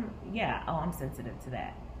 I'm sensitive to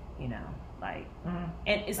that.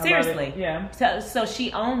 And seriously, yeah. So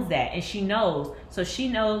she owns that, and she knows. So she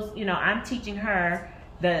knows, I'm teaching her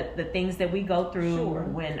the things that we go through Sure.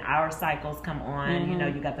 when our cycles come on. You know,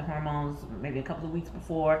 you got the hormones maybe a couple of weeks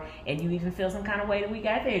before, and you even feel some kind of way the week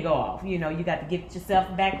after you go off. You know, you got to get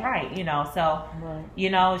yourself back right. You know, so you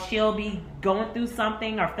know, she'll be going through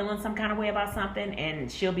something or feeling some kind of way about something,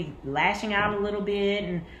 and she'll be lashing out a little bit,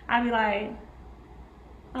 and I'll be like,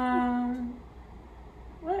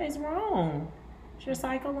 what is wrong? Is your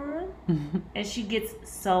cycle on? And she gets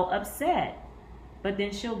so upset, but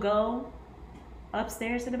then she'll go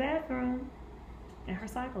upstairs to the bathroom and her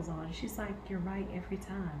cycle's on. She's like, you're right every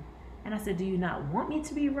time. And I said, do you not want me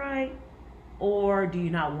to be right, or do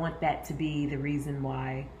you not want that to be the reason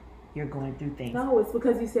why you're going through things? No, it's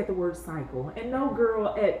because you said the word cycle. And no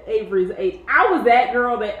girl at Avery's age, I was that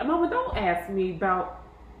girl that, Mama, don't ask me about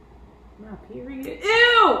my period.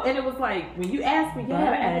 Ew! And it was like, when you ask me, you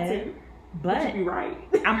have an attitude. But you be right.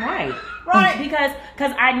 I'm right. Right. Because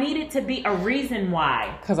I need it to be a reason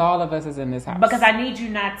why. Because all of us is in this house. Because I need you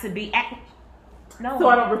not to be... No. So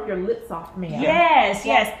I don't rip your lips off, man. Yes.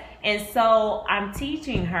 And so I'm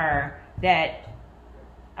teaching her that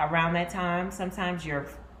around that time, sometimes you're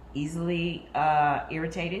easily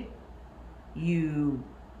irritated. You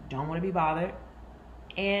don't want to be bothered.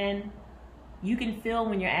 And you can feel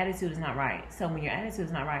when your attitude is not right. So when your attitude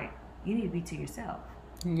is not right, you need to be to yourself.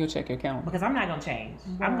 You go check your calendar. Because I'm not going to change.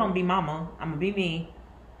 I'm going to be mama. I'm going to be me.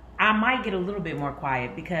 I might get a little bit more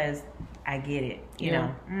quiet because I get it. You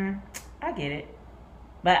know, I get it.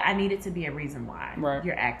 But I need it to be a reason why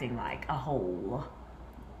you're acting like a whole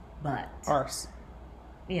butt. Arse.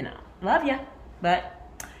 You know, love ya.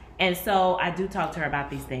 And so I do talk to her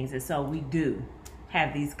about these things. And so we do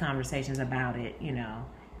have these conversations about it, you know.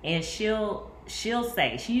 And she'll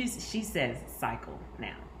say, she says cycle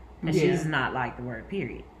now. And she does not like the word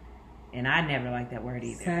period. And I never liked that word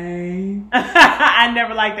either. Same. I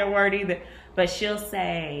never liked that word either. But she'll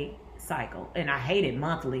say cycle. And I hate it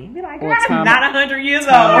monthly. Be like, girl, I'm not 100 years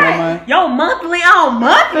old. Yo, monthly on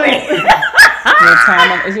monthly.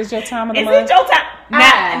 Is this your time of the month? Is it your time?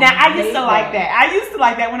 Now I used to like that. I used to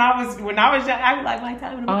like that when I was young. I was like, my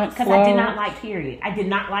time of the month. Because I did not like period. I did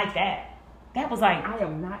not like that. That was like,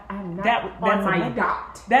 I'm not on my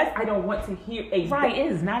dot. I don't want to hear a right.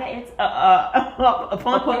 It is not a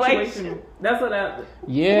punctuation. That's what I.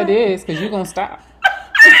 Yeah, it is, because you're gonna stop.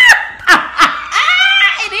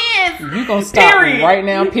 It is. You're gonna stop right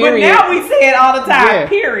now. Period. But now we say it all the time. Yeah.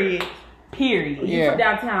 Period. You from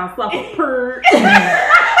downtown, slap a purr.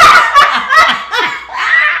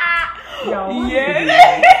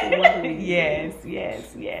 Yes.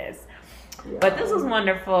 Yeah. But this was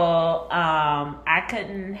wonderful. I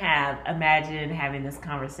couldn't have imagined having this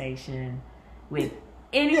conversation with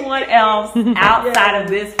anyone else outside of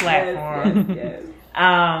this platform. Yes.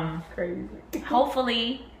 Crazy.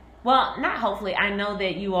 Hopefully, well, not hopefully, I know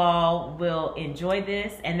that you all will enjoy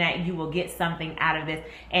this and that you will get something out of this.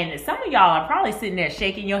 And some of y'all are probably sitting there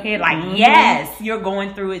shaking your head like, yes, you're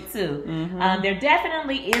going through it too. There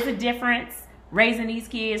definitely is a difference. Raising these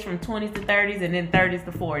kids from 20s to 30s and then 30s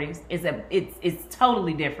to 40s it's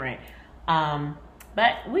totally different.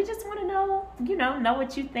 But we just want to know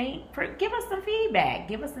what you think. Give us some feedback.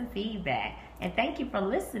 And thank you for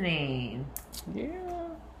listening. Yeah.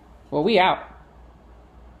 Well, we out.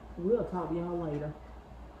 We'll talk to y'all later.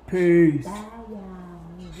 Peace. Bye, y'all.